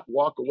a pot,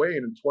 walk away,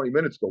 and in 20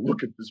 minutes go,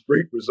 look at this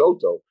great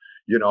risotto,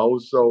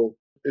 So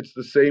it's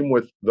the same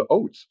with the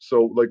oats.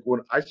 So like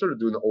when I started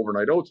doing the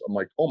overnight oats, I'm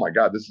like, oh my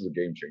God, this is a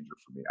game changer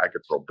for me. I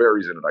could throw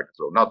berries in it. I could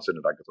throw nuts in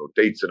it. I could throw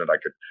dates in it. I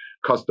could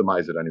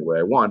customize it any way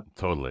I want.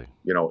 Totally.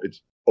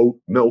 It's oat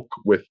milk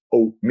with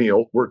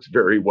oatmeal. Works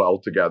very well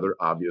together,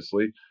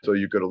 obviously. So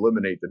you could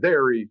eliminate the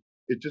dairy.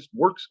 It just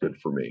works good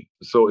for me.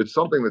 So it's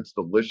something that's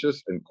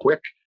delicious and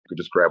quick. You could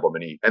just grab them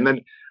and eat. And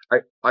then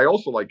I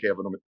also like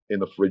having them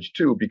in the fridge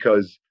too,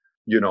 because,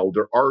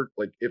 there are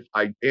like, if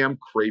I am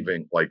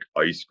craving like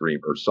ice cream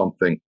or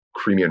something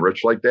creamy and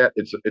rich like that,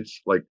 it's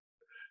like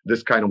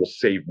this kind of will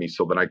save me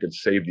so that I can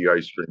save the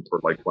ice cream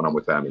for like when I'm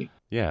with Emmy.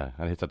 Yeah,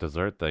 and it's that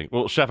dessert thing.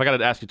 Well, Chef, I got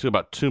to ask you too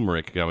about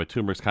turmeric.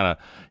 Turmeric's kind of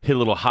hit a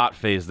little hot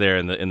phase there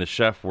in the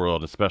chef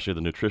world, especially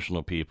the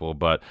nutritional people.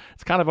 But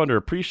it's kind of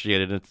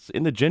underappreciated. It's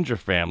in the ginger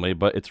family,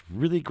 but it's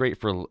really great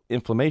for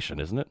inflammation,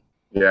 isn't it?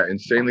 Yeah,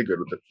 insanely good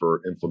with it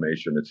for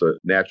inflammation. It's a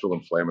natural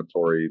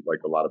inflammatory, like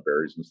a lot of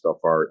berries and stuff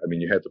are. I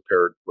mean, you have to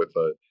pair it with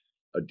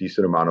a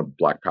decent amount of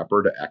black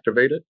pepper to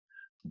activate it,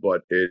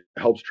 but it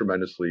helps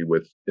tremendously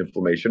with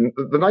inflammation.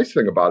 The nice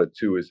thing about it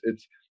too is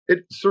it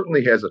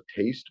certainly has a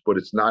taste, but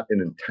it's not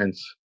an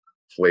intense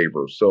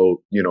flavor.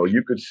 So,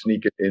 you could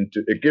sneak it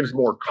into, it gives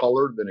more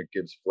color than it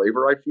gives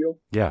flavor, I feel.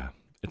 Yeah,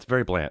 it's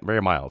very bland,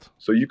 very mild.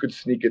 So you could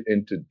sneak it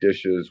into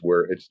dishes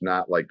where it's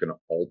not like going to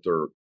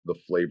alter the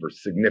flavor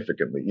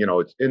significantly.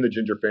 It's in the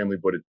ginger family,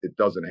 but it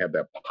doesn't have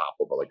that pop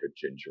of like a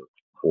ginger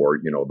or,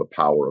 the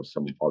power of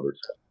some others.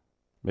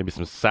 Maybe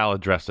some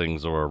salad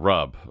dressings or a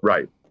rub.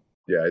 Right.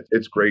 Yeah,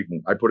 it's great.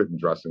 And I put it in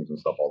dressings and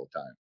stuff all the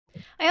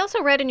time. I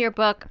also read in your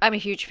book, I'm a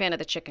huge fan of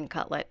the chicken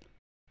cutlet,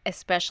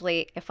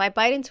 especially if I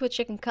bite into a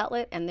chicken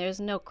cutlet and there's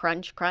no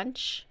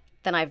crunch,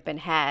 then I've been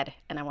had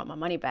and I want my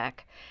money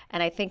back.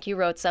 And I think you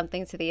wrote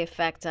something to the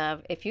effect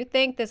of, if you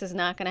think this is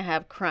not going to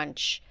have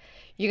crunch,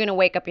 you're going to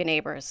wake up your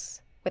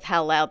neighbors with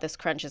how loud this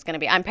crunch is going to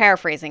be. I'm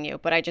paraphrasing you,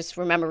 but I just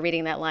remember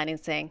reading that line and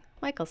saying,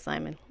 Michael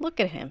Symon, look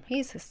at him.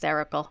 He's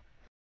hysterical.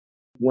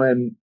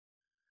 When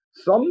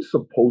something's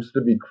supposed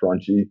to be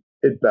crunchy,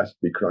 it best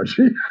be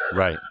crunchy.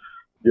 Right.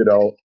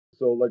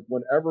 So like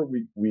whenever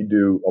we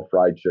do a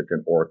fried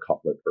chicken or a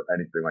cutlet or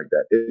anything like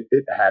that,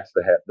 it has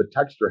to have, the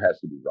texture has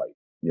to be right.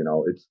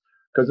 It's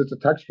because it's a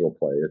textural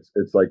play.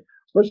 It's like,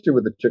 especially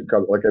with the chicken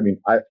cutlet, like, I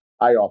mean,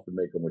 I often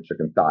make them with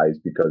chicken thighs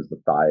because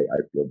the thigh,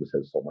 I feel, just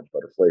has so much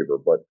better flavor.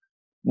 But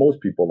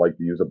most people like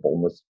to use a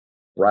boneless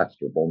breast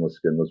or boneless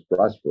skinless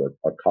breast for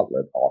a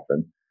cutlet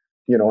often,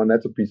 and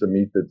that's a piece of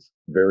meat that's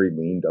very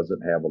lean,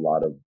 doesn't have a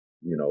lot of,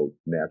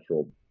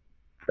 natural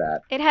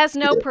fat. It has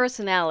no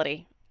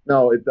personality.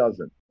 No, it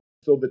doesn't.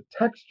 So the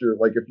texture,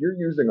 like if you're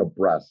using a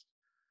breast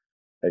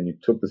and you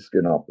took the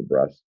skin off the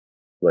breast,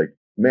 like,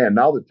 man,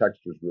 now the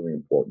texture is really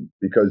important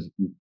because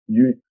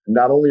you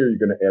not only are you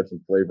going to add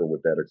some flavor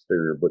with that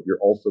exterior, but you're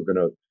also going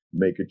to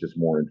make it just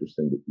more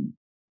interesting to eat.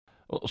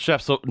 Well,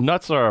 Chef, so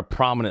nuts are a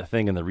prominent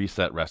thing in the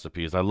reset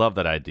recipes. I love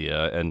that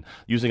idea. And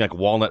using like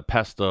walnut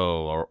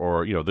pesto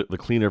or the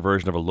cleaner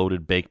version of a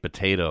loaded baked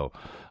potato,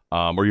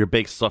 or your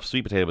baked stuffed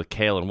sweet potato with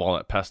kale and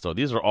walnut pesto.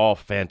 These are all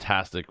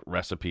fantastic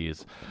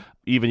recipes.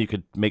 Even you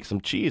could make some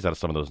cheese out of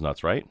some of those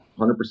nuts, right?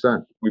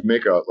 100%. We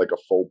make a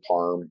faux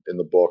parm in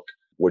the book,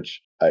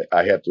 which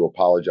I have to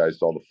apologize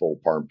to all the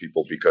faux parm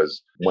people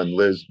because when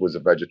Liz was a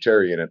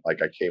vegetarian, and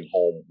like I came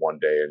home one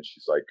day and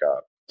she's like,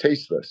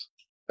 taste this.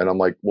 And I'm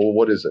like, well,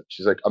 what is it?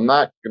 She's like, I'm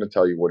not going to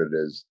tell you what it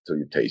is till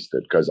you taste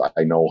it because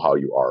I know how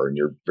you are and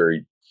you're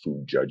very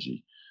food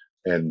judgy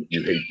and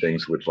you hate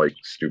things with like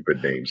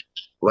stupid names.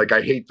 Like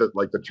I hate the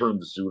term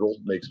zoodle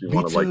makes me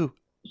want to like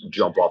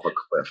jump off a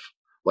cliff.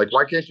 Like,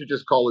 why can't you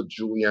just call it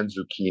julienne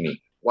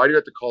zucchini? Why do you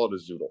have to call it a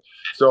zoodle?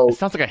 So it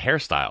sounds like a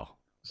hairstyle.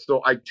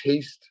 So I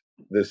taste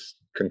this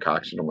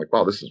concoction. I'm like,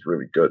 wow, this is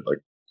really good. Like,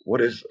 what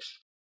is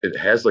this? It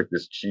has like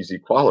this cheesy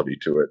quality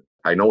to it.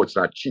 I know it's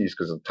not cheese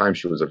because at the time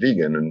she was a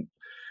vegan and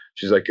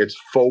she's like, it's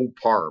faux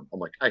parm. I'm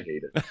like, I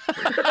hate it.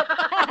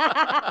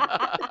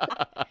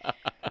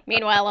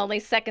 Meanwhile, only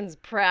seconds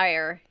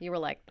prior, you were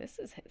like, this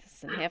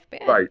isn't half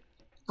bad. Right.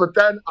 But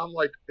then I'm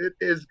like, it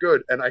is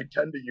good. And I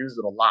tend to use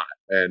it a lot.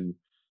 And,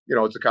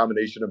 it's a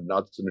combination of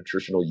nuts and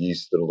nutritional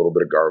yeast and a little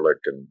bit of garlic.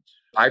 And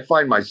I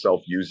find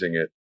myself using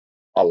it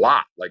a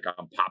lot, like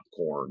on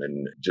popcorn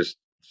and just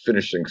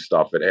finishing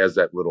stuff. It has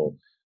that little,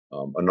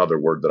 another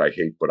word that I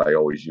hate, but I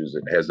always use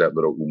it. It has that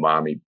little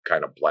umami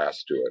kind of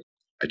blast to it.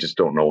 I just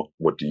don't know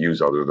what to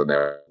use other than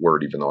that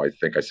word, even though I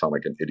think I sound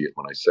like an idiot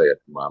when I say it,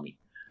 umami.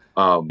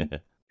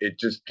 It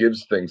just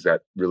gives things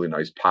that really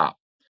nice pop.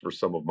 For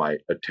some of my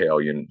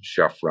Italian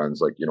chef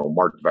friends, like,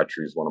 Mark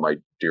Vetri is one of my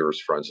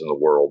dearest friends in the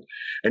world.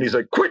 And he's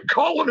like, quit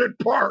calling it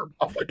parm.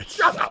 I'm like,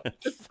 shut up.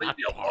 Just leave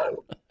me alone.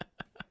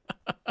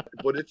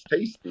 but it's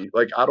tasty.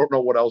 Like, I don't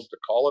know what else to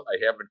call it.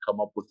 I haven't come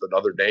up with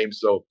another name.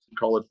 So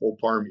call it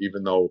faux parm,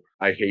 even though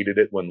I hated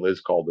it when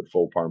Liz called it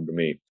faux parm to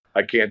me.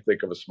 I can't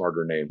think of a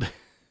smarter name.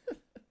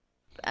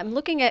 I'm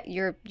looking at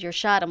your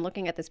shot. I'm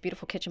looking at this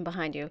beautiful kitchen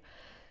behind you.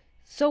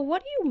 So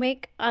what do you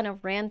make on a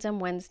random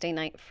Wednesday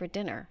night for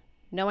dinner,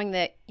 knowing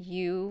that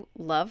you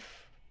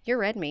love your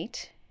red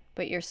meat,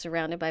 but you're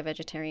surrounded by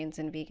vegetarians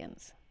and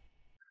vegans?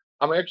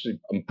 I'm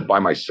by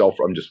myself.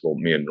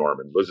 Me and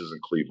Norman. Liz is in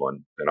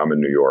Cleveland and I'm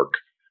in New York.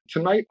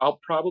 Tonight, I'll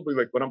probably,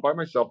 like, when I'm by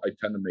myself, I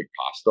tend to make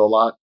pasta a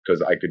lot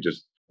because I could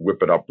just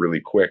whip it up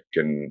really quick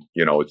and,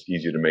 it's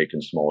easy to make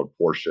in smaller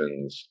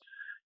portions.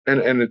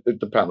 And it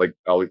depends. Like,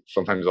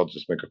 sometimes I'll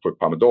just make a quick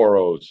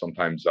pomodoro.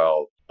 Sometimes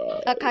I'll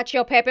A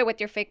cacio e pepe with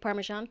your fake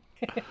Parmesan?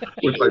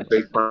 with my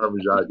fake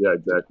Parmesan. Yeah,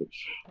 exactly.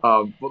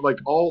 But like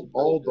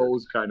all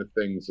those kind of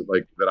things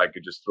that I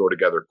could just throw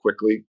together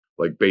quickly,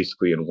 like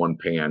basically in one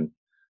pan,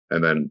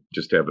 and then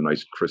just have a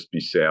nice crispy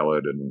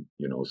salad and,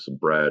 some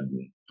bread,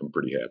 and I'm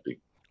pretty happy.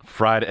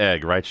 Fried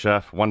egg, right,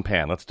 Chef? One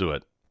pan. Let's do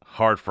it.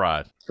 Hard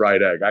fried.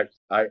 Fried egg.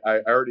 I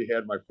already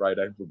had my fried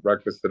egg for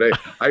breakfast today.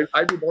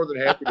 I'd be more than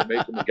happy to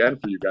make them again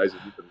for you guys if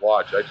you can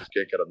watch. I just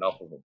can't get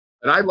enough of them.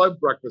 And I love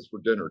breakfast for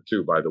dinner,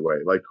 too, by the way.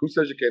 Like, who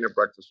says you can't have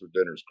breakfast for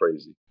dinner is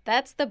crazy.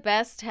 That's the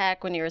best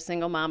hack when you're a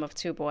single mom of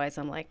 2 boys.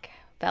 I'm like,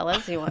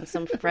 fellas, you want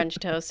some French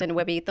toast and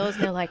huevitos?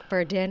 They're like,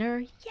 for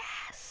dinner?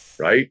 Yes.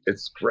 Right?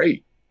 It's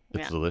great.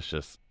 It's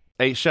delicious.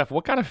 Hey, Chef,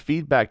 what kind of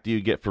feedback do you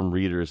get from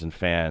readers and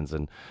fans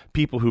and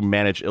people who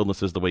manage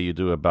illnesses the way you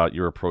do about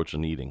your approach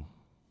in eating?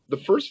 The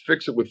first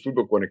Fix It with Food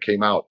book, when it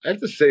came out, I have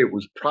to say it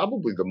was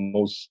probably the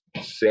most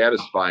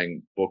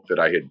satisfying book that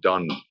I had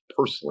done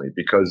personally,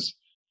 because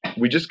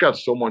we just got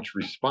so much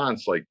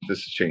response. Like, this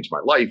has changed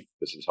my life.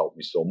 This has helped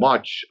me so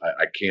much.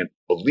 I can't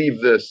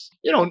believe this.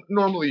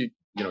 Normally,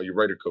 you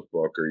write a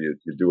cookbook or you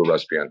do a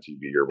recipe on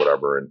TV or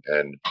whatever. And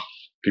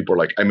people are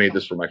like, I made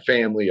this for my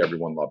family.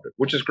 Everyone loved it,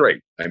 which is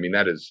great. I mean,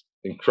 that is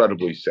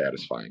incredibly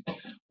satisfying.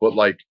 But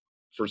like,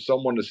 for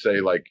someone to say,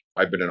 like,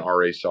 I've been an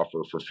RA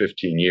sufferer for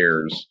 15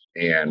 years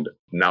and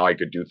now I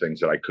could do things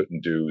that I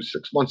couldn't do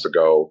 6 months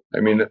ago, I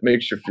mean, it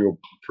makes you feel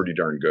pretty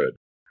darn good.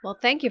 Well,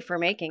 thank you for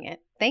making it.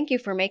 Thank you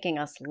for making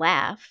us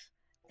laugh.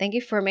 Thank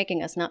you for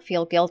making us not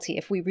feel guilty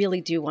if we really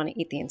do want to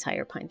eat the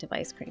entire pint of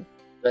ice cream.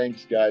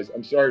 Thanks, guys.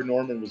 I'm sorry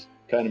Norman was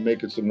kind of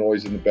making some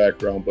noise in the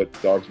background, but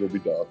dogs will be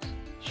dogs.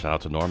 Shout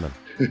out to Norman.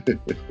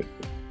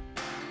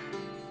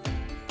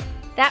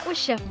 That was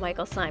Chef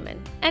Michael Symon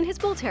and his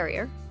bull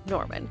terrier,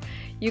 Norman.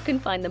 You can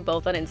find them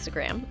both on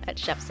Instagram at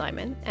Chef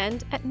Symon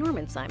and at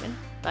Norman Symon.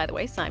 By the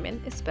way,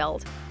 Symon is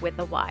spelled with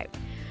a Y.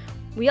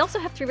 We also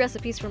have 3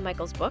 recipes from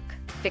Michael's book,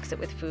 Fix It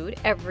with Food,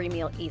 Every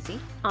Meal Easy,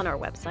 on our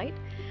website.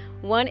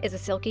 One is a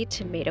silky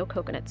tomato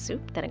coconut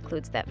soup that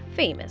includes that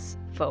famous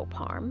faux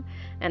parm.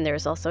 And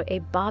there's also a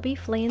Bobby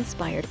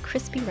Flay-inspired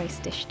crispy rice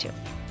dish, too.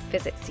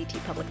 Visit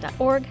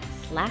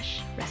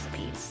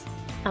ctpublic.org/recipes.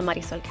 I'm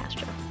Marisol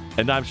Castro.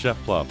 And I'm Chef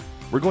Plum.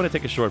 We're going to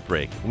take a short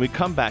break. When we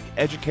come back,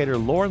 educator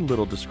Lauren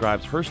Little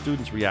describes her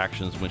students'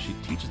 reactions when she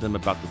teaches them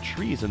about the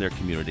trees in their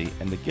community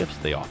and the gifts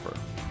they offer.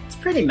 It's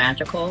pretty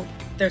magical.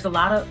 There's a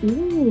lot of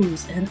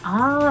oohs and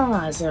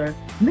ahs, or,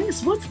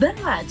 Miss, what's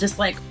that? Just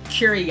like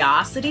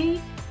curiosity.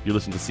 You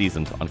listen to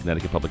Seasoned on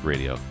Connecticut Public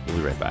Radio. We'll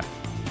be right back.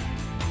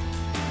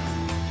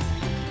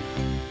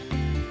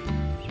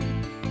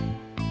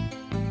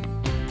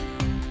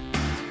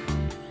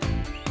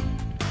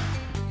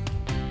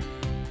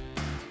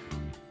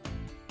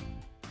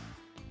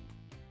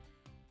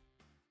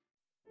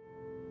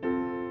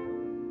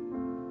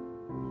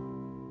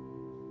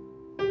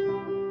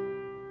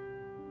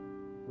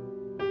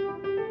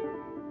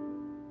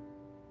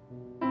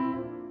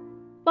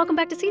 Welcome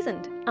back to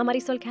Seasoned. I'm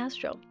Marisol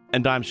Castro.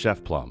 And I'm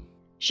Chef Plum.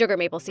 Sugar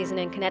maple season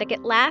in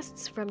Connecticut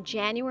lasts from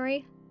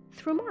January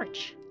through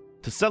March.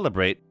 To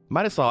celebrate,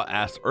 Marisol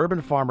asked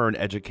urban farmer and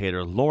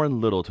educator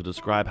Lauren Little to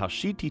describe how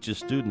she teaches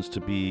students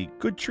to be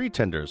good tree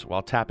tenders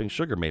while tapping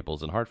sugar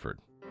maples in Hartford.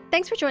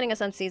 Thanks for joining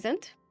us on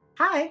Seasoned.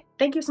 Hi,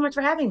 thank you so much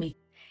for having me.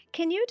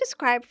 Can you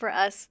describe for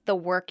us the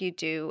work you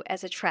do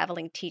as a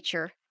traveling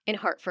teacher in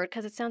Hartford?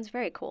 Because it sounds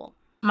very cool.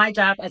 My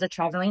job as a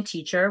traveling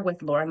teacher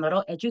with Lauren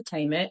Little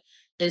Edutainment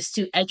is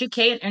to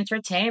educate and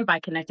entertain by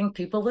connecting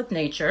people with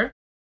nature.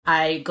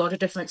 I go to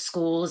different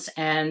schools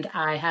and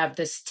I have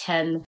this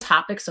 10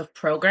 topics of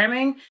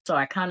programming. So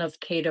I kind of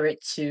cater it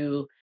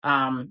to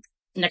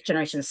next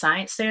generation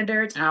science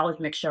standards. And I always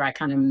make sure I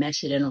kind of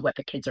mesh it in with what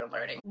the kids are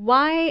learning.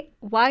 Why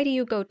do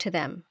you go to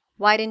them?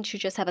 Why didn't you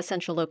just have a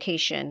central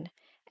location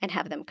and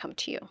have them come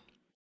to you?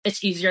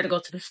 It's easier to go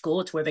to the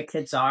school. It's where the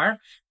kids are.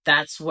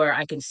 That's where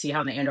I can see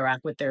how they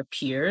interact with their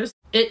peers.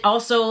 It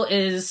also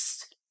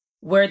is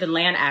where the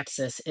land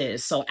access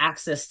is. So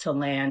access to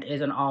land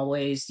isn't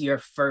always your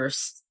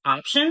first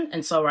option.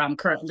 And so I'm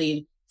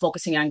currently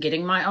focusing on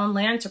getting my own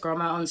land to grow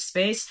my own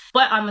space.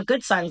 But on the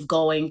good side of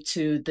going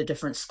to the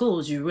different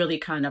schools, you really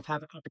kind of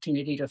have an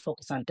opportunity to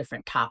focus on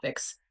different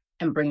topics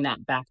and bring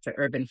that back to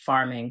urban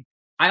farming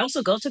I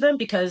also go to them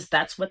because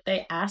that's what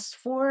they asked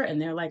for.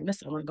 And they're like,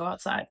 Miss, I want to go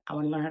outside. I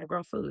want to learn how to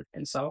grow food.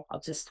 And so I'll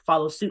just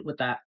follow suit with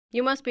that.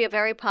 You must be a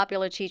very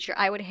popular teacher.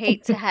 I would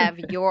hate to have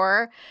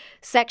your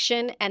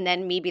section and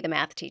then me be the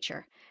math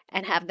teacher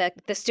and have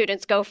the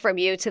students go from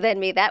you to then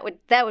me. That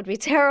would be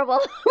terrible.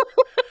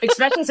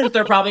 Especially since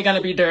they're probably going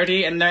to be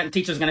dirty and the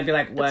teacher's going to be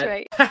like, what? That's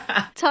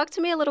right. Talk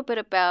to me a little bit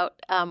about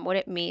what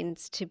it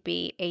means to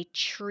be a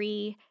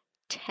tree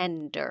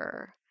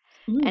tender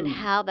and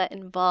how that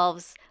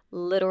involves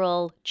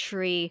literal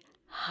tree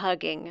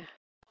hugging.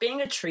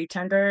 Being a tree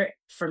tender,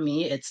 for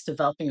me, it's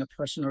developing a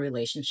personal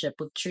relationship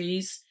with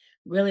trees,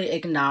 really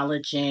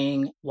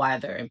acknowledging why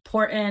they're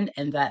important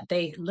and that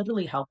they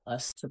literally help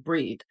us to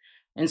breathe.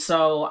 And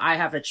so I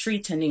have a tree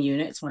tending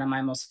unit. It's one of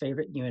my most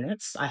favorite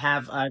units. I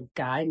have a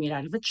guy made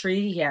out of a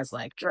tree. He has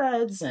like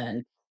dreads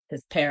and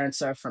his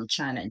parents are from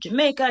China and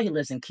Jamaica. He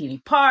lives in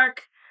Keene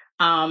Park.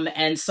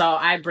 And so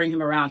I bring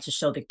him around to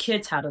show the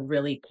kids how to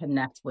really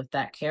connect with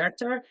that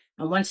character.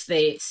 And once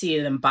they see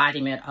an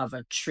embodiment of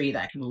a tree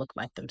that can look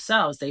like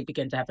themselves, they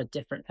begin to have a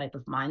different type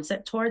of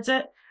mindset towards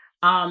it.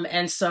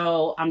 And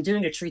so I'm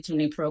doing a tree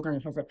tending program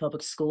in Hartford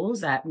Public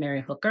Schools at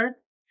Mary Hooker.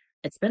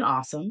 It's been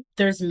awesome.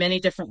 There's many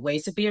different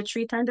ways to be a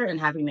tree tender and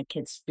having the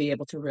kids be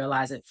able to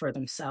realize it for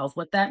themselves,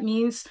 what that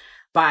means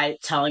by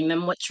telling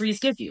them what trees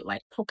give you,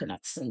 like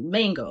coconuts and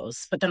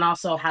mangoes, but then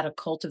also how to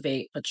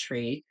cultivate a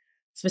tree,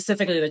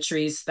 specifically the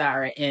trees that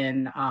are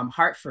in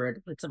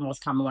Hartford. It's the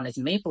most common one is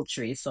maple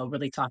trees. So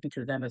really talking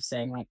to them of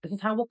saying like, this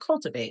is how we'll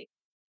cultivate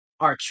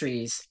our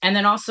trees. And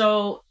then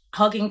also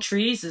hugging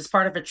trees is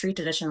part of a tree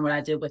tradition, what I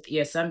did with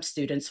ESM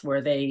students,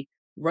 where they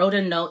wrote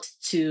a note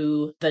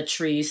to the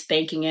trees,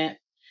 thanking it.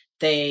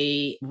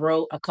 They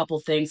wrote a couple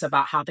things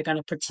about how they're going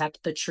to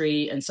protect the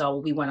tree. And so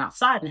we went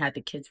outside and had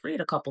the kids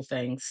read a couple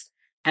things.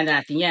 And then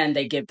at the end,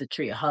 they give the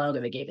tree a hug or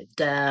they gave it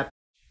depth.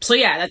 So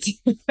yeah,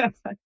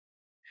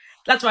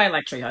 that's why I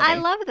like tree hugging. I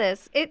love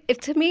this. If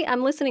to me,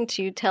 I'm listening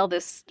to you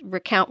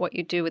recount what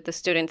you do with the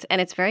students,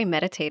 and it's very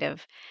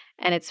meditative.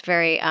 And it's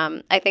very,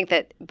 I think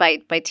that by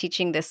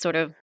teaching this sort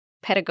of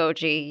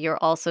pedagogy, you're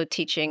also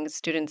teaching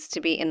students to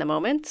be in the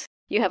moment.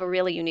 You have a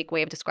really unique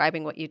way of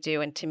describing what you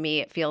do. And to me,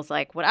 it feels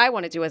like what I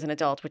want to do as an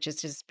adult, which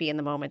is just be in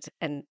the moment.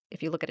 And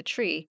if you look at a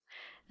tree,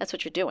 that's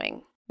what you're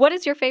doing. What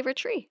is your favorite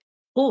tree?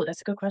 Oh,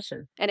 that's a good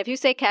question. And if you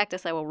say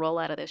cactus, I will roll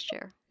out of this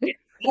chair. I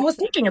was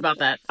thinking about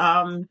that.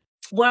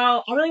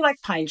 Well, I really like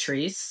pine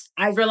trees.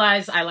 I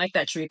realize I like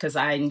that tree because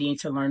I need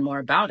to learn more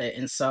about it.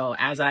 And so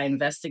as I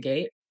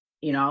investigate,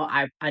 I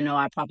know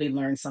I probably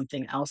learned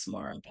something else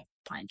more about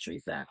pine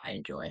trees that I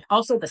enjoy.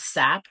 Also, the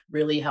sap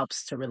really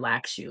helps to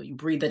relax you. You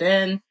breathe it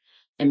in.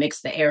 It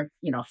makes the air,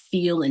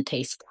 feel and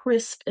taste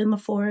crisp in the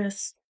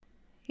forest.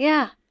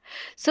 Yeah.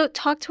 So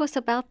talk to us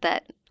about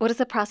that. What does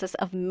the process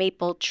of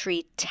maple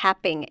tree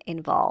tapping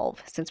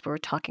involve, since we were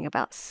talking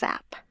about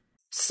sap?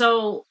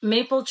 So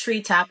maple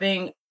tree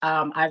tapping,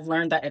 I've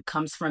learned that it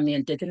comes from the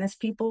indigenous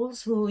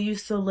peoples who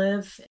used to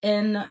live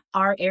in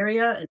our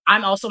area.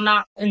 I'm also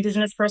not an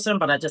indigenous person,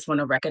 but I just want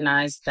to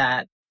recognize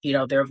that,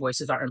 their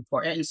voices are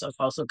important. And so it's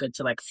also good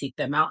to seek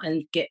them out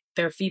and get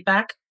their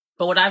feedback.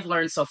 But what I've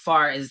learned so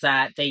far is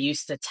that they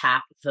used to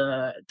tap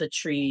the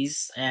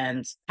trees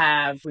and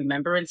have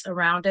remembrance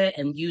around it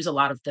and use a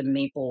lot of the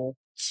maple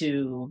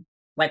to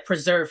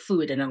preserve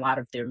food in a lot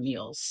of their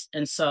meals.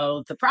 And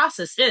so the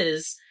process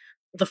is,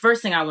 the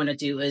first thing I want to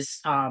do is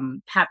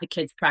have the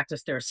kids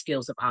practice their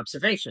skills of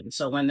observation.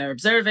 So when they're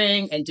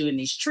observing and doing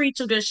these tree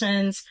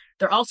traditions,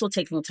 they're also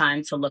taking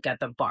time to look at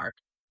the bark.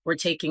 We're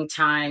taking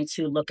time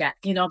to look at,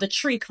 the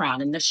tree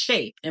crown and the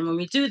shape. And when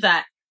we do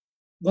that,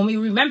 when we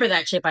remember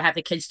that shape, I have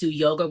the kids do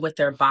yoga with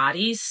their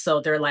bodies. So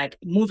they're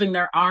moving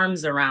their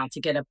arms around to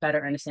get a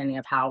better understanding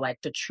of how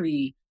the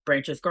tree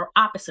branches grow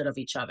opposite of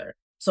each other.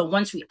 So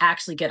once we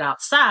actually get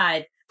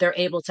outside, they're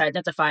able to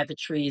identify the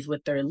trees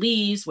with their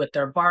leaves, with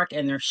their bark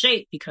and their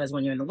shape, because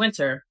when you're in the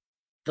winter,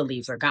 the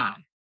leaves are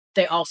gone.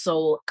 They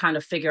also kind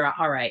of figure out,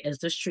 all right, is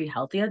this tree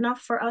healthy enough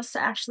for us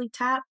to actually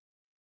tap?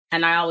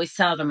 And I always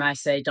tell them, I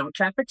say, don't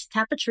tap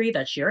a tree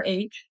that's your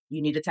age.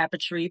 You need to tap a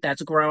tree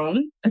that's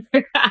grown,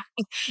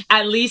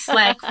 at least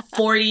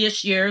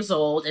 40-ish years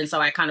old. And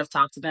so I kind of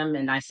talk to them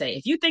and I say,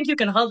 if you think you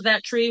can hug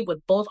that tree with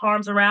both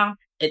arms around,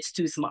 it's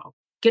too small.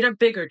 Get a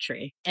bigger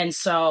tree. And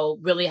so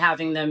really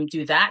having them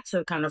do that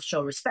to kind of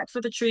show respect for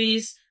the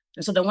trees.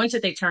 And so then once they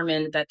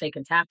determine that they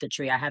can tap the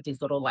tree, I have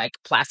these little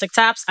plastic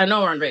taps. I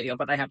know we're on radio,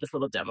 but I have this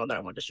little demo that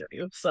I want to show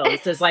you. So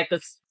it's just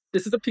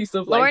this is a piece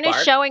of Lauren bark.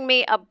 Is showing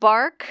me a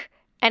bark.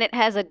 And it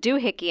has a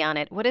doohickey on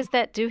it. What is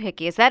that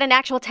doohickey? Is that an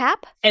actual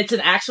tap? It's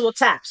an actual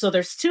tap. So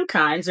there's two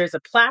kinds. There's a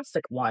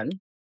plastic one,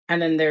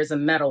 and then there's a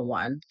metal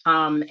one.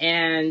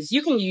 And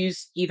you can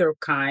use either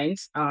kind.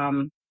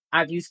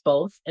 I've used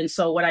both. And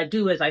so what I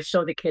do is I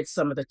show the kids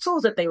some of the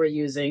tools that they were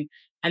using,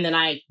 and then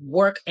I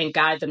work and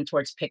guide them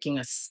towards picking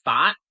a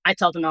spot. I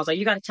tell them, I was like,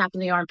 you got to tap in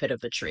the armpit of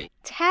the tree.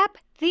 Tap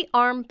the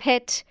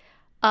armpit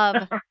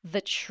of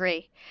the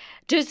tree.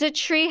 Does a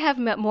tree have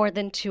more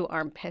than 2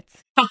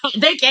 armpits?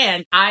 They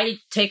can. I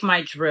take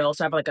my drill,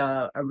 so I have like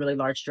a really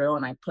large drill,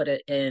 and I put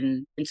it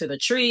into the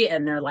tree,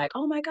 and they're like,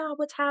 "Oh my God,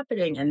 what's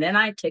happening?" And then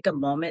I take a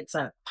moment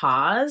to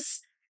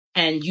pause,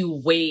 and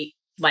you wait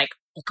like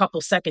a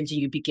couple seconds, and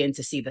you begin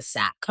to see the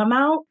sap come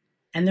out,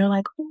 and they're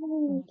like,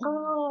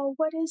 "Oh,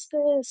 what is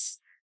this?"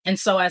 And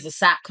so as the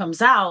sap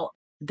comes out,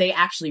 they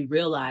actually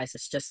realize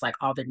it's just like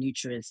all the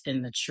nutrients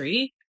in the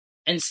tree,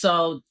 and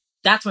so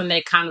that's when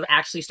they kind of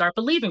actually start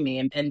believing me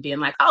and being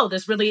like, "Oh,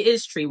 this really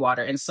is tree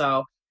water." And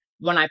so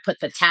when I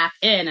put the tap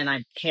in and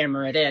I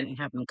hammer it in and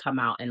have them come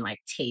out and like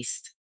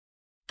taste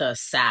the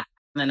sap,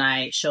 then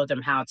I show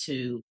them how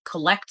to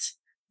collect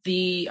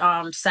the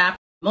sap.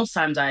 Most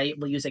times I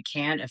will use a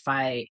can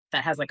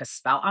that has like a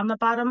spout on the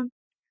bottom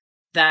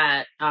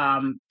that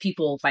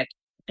people like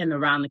in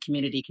around the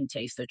community can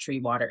taste the tree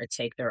water or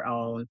take their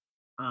own.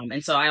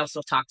 And so I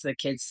also talk to the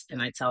kids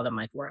and I tell them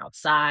like we're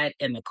outside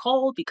in the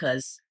cold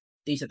because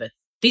these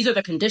are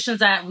the conditions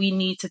that we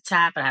need to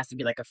tap. It has to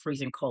be like a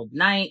freezing cold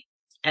night.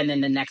 And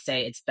then the next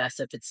day, it's best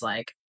if it's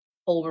like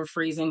over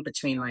freezing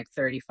between like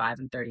 35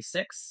 and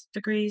 36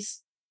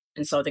 degrees.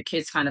 And so the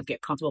kids kind of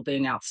get comfortable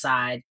being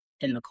outside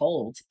in the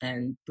cold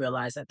and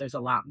realize that there's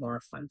a lot more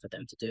fun for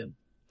them to do.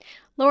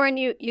 Lauren,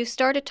 you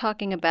started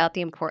talking about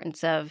the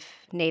importance of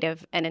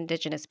Native and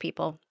Indigenous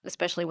people,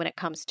 especially when it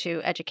comes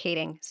to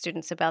educating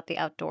students about the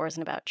outdoors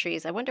and about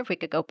trees. I wonder if we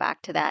could go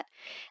back to that.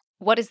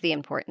 What is the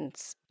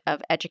importance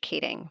of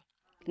educating?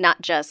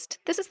 Not just,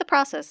 this is the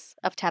process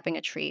of tapping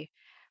a tree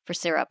for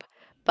syrup,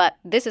 but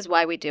this is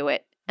why we do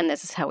it, and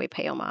this is how we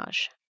pay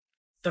homage.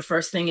 The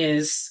first thing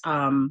is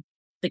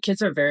the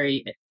kids are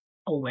very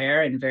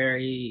aware and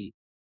very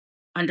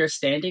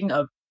understanding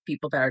of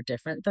people that are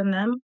different than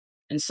them.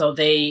 And so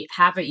they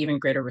have an even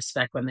greater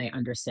respect when they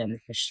understand the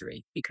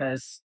history,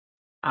 because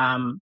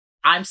I'm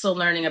still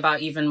learning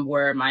about even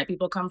where my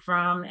people come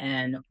from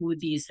and who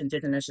these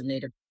Indigenous and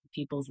Native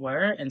peoples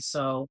were. And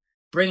so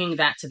bringing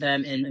that to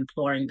them and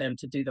imploring them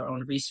to do their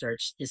own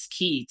research is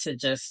key to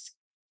just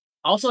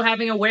also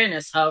having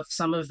awareness of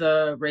some of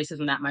the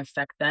racism that might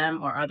affect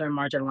them or other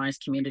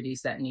marginalized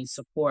communities that need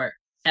support.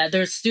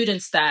 There's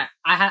students that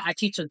I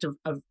teach a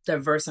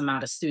diverse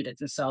amount of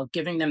students. And so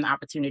giving them the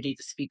opportunity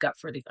to speak up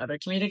for these other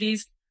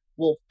communities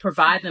will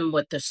provide them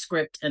with the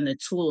script and the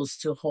tools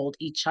to hold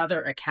each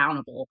other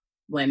accountable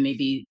when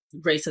maybe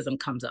racism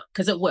comes up,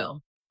 because it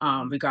will,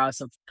 regardless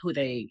of who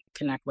they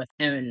connect with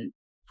and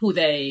who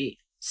they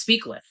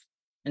speak with.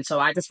 And so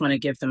I just want to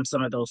give them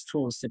some of those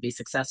tools to be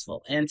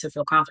successful and to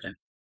feel confident.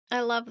 I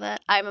love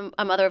that. I'm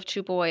a mother of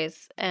 2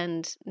 boys,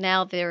 and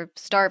now they're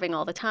starving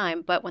all the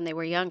time. But when they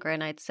were younger,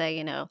 and I'd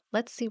say,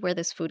 let's see where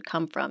this food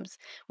comes from.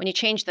 When you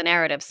change the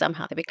narrative,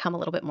 somehow they become a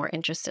little bit more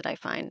interested, I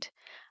find.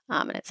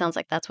 And it sounds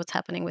like that's what's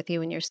happening with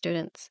you and your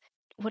students.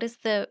 What is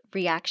the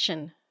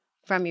reaction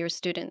from your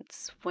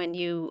students when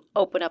you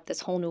open up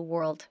this whole new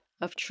world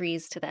of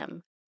trees to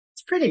them?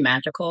 It's pretty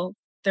magical.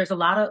 There's a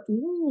lot of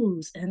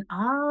oohs and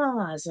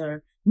ahs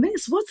or,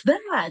 "Miss, what's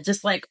that?"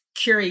 Just like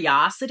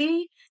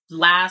curiosity.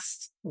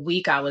 Last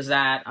week I was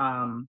at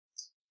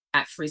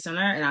Free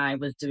Center and I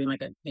was doing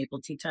like a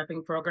maple tea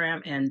tapping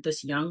program, and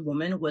this young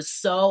woman was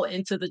so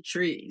into the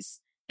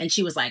trees and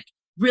she was like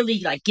really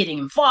like getting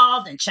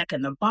involved and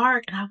checking the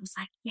bark, and I was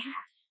like, yeah,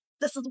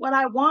 this is what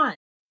I want.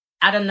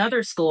 At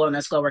another school, in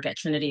a school I work at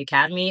Trinity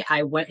Academy,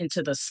 I went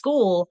into the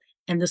school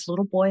and this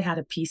little boy had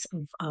a piece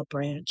of a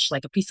branch,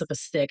 like a piece of a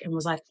stick, and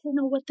was like, "I don't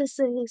know what this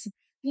is.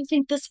 You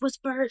think this was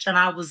birch?" And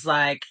I was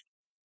like,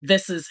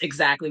 this is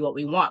exactly what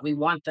we want. We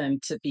want them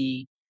to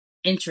be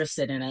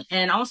interested in it.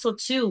 And also,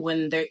 too,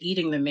 when they're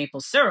eating the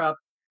maple syrup,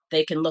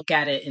 they can look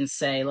at it and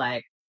say,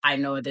 like, "I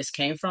know where this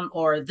came from,"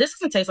 or "This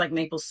doesn't taste like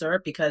maple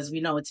syrup because we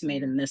know it's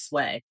made in this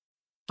way."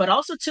 But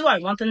also, too, I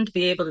want them to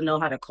be able to know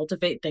how to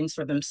cultivate things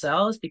for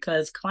themselves,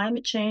 because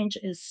climate change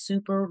is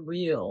super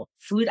real.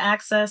 Food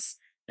access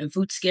and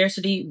food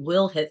scarcity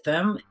will hit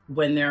them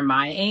when they're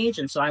my age.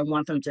 And so I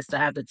want them just to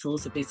have the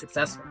tools to be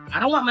successful. I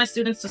don't want my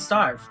students to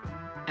starve.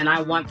 And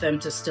I want them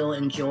to still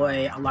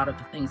enjoy a lot of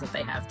the things that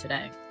they have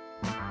today.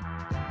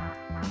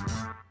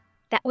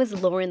 That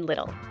was Lauren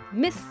Little,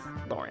 Miss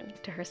Lauren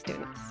to her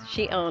students.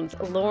 She owns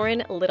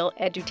Lauren Little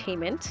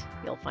Edutainment.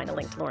 You'll find a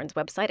link to Lauren's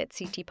website at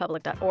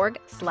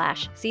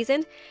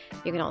ctpublic.org/season.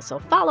 You can also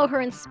follow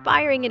her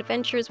inspiring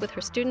adventures with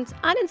her students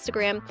on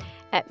Instagram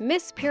at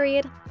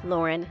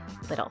Miss.Lauren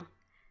Little.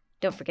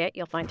 Don't forget,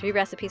 you'll find 3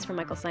 recipes from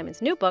Michael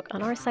Symon's new book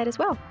on our site as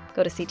well.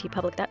 Go to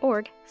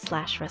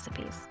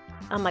ctpublic.org/recipes.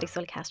 I'm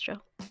Marisol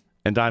Castro.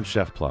 And I'm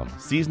Chef Plum.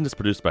 Seasoned is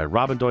produced by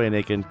Robin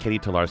Doyanakin, Katie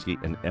Tolarski,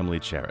 and Emily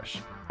Cherish.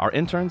 Our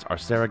interns are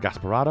Sarah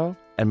Gasparado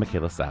and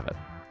Michaela Savitt.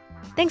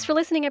 Thanks for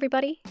listening,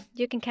 everybody.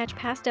 You can catch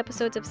past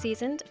episodes of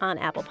Seasoned on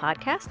Apple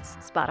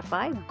Podcasts,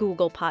 Spotify,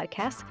 Google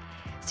Podcasts,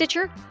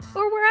 Stitcher,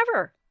 or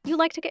wherever you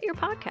like to get your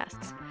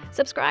podcasts.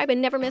 Subscribe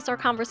and never miss our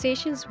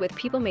conversations with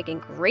people making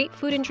great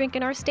food and drink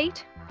in our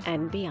state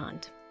and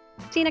beyond.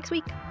 See you next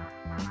week.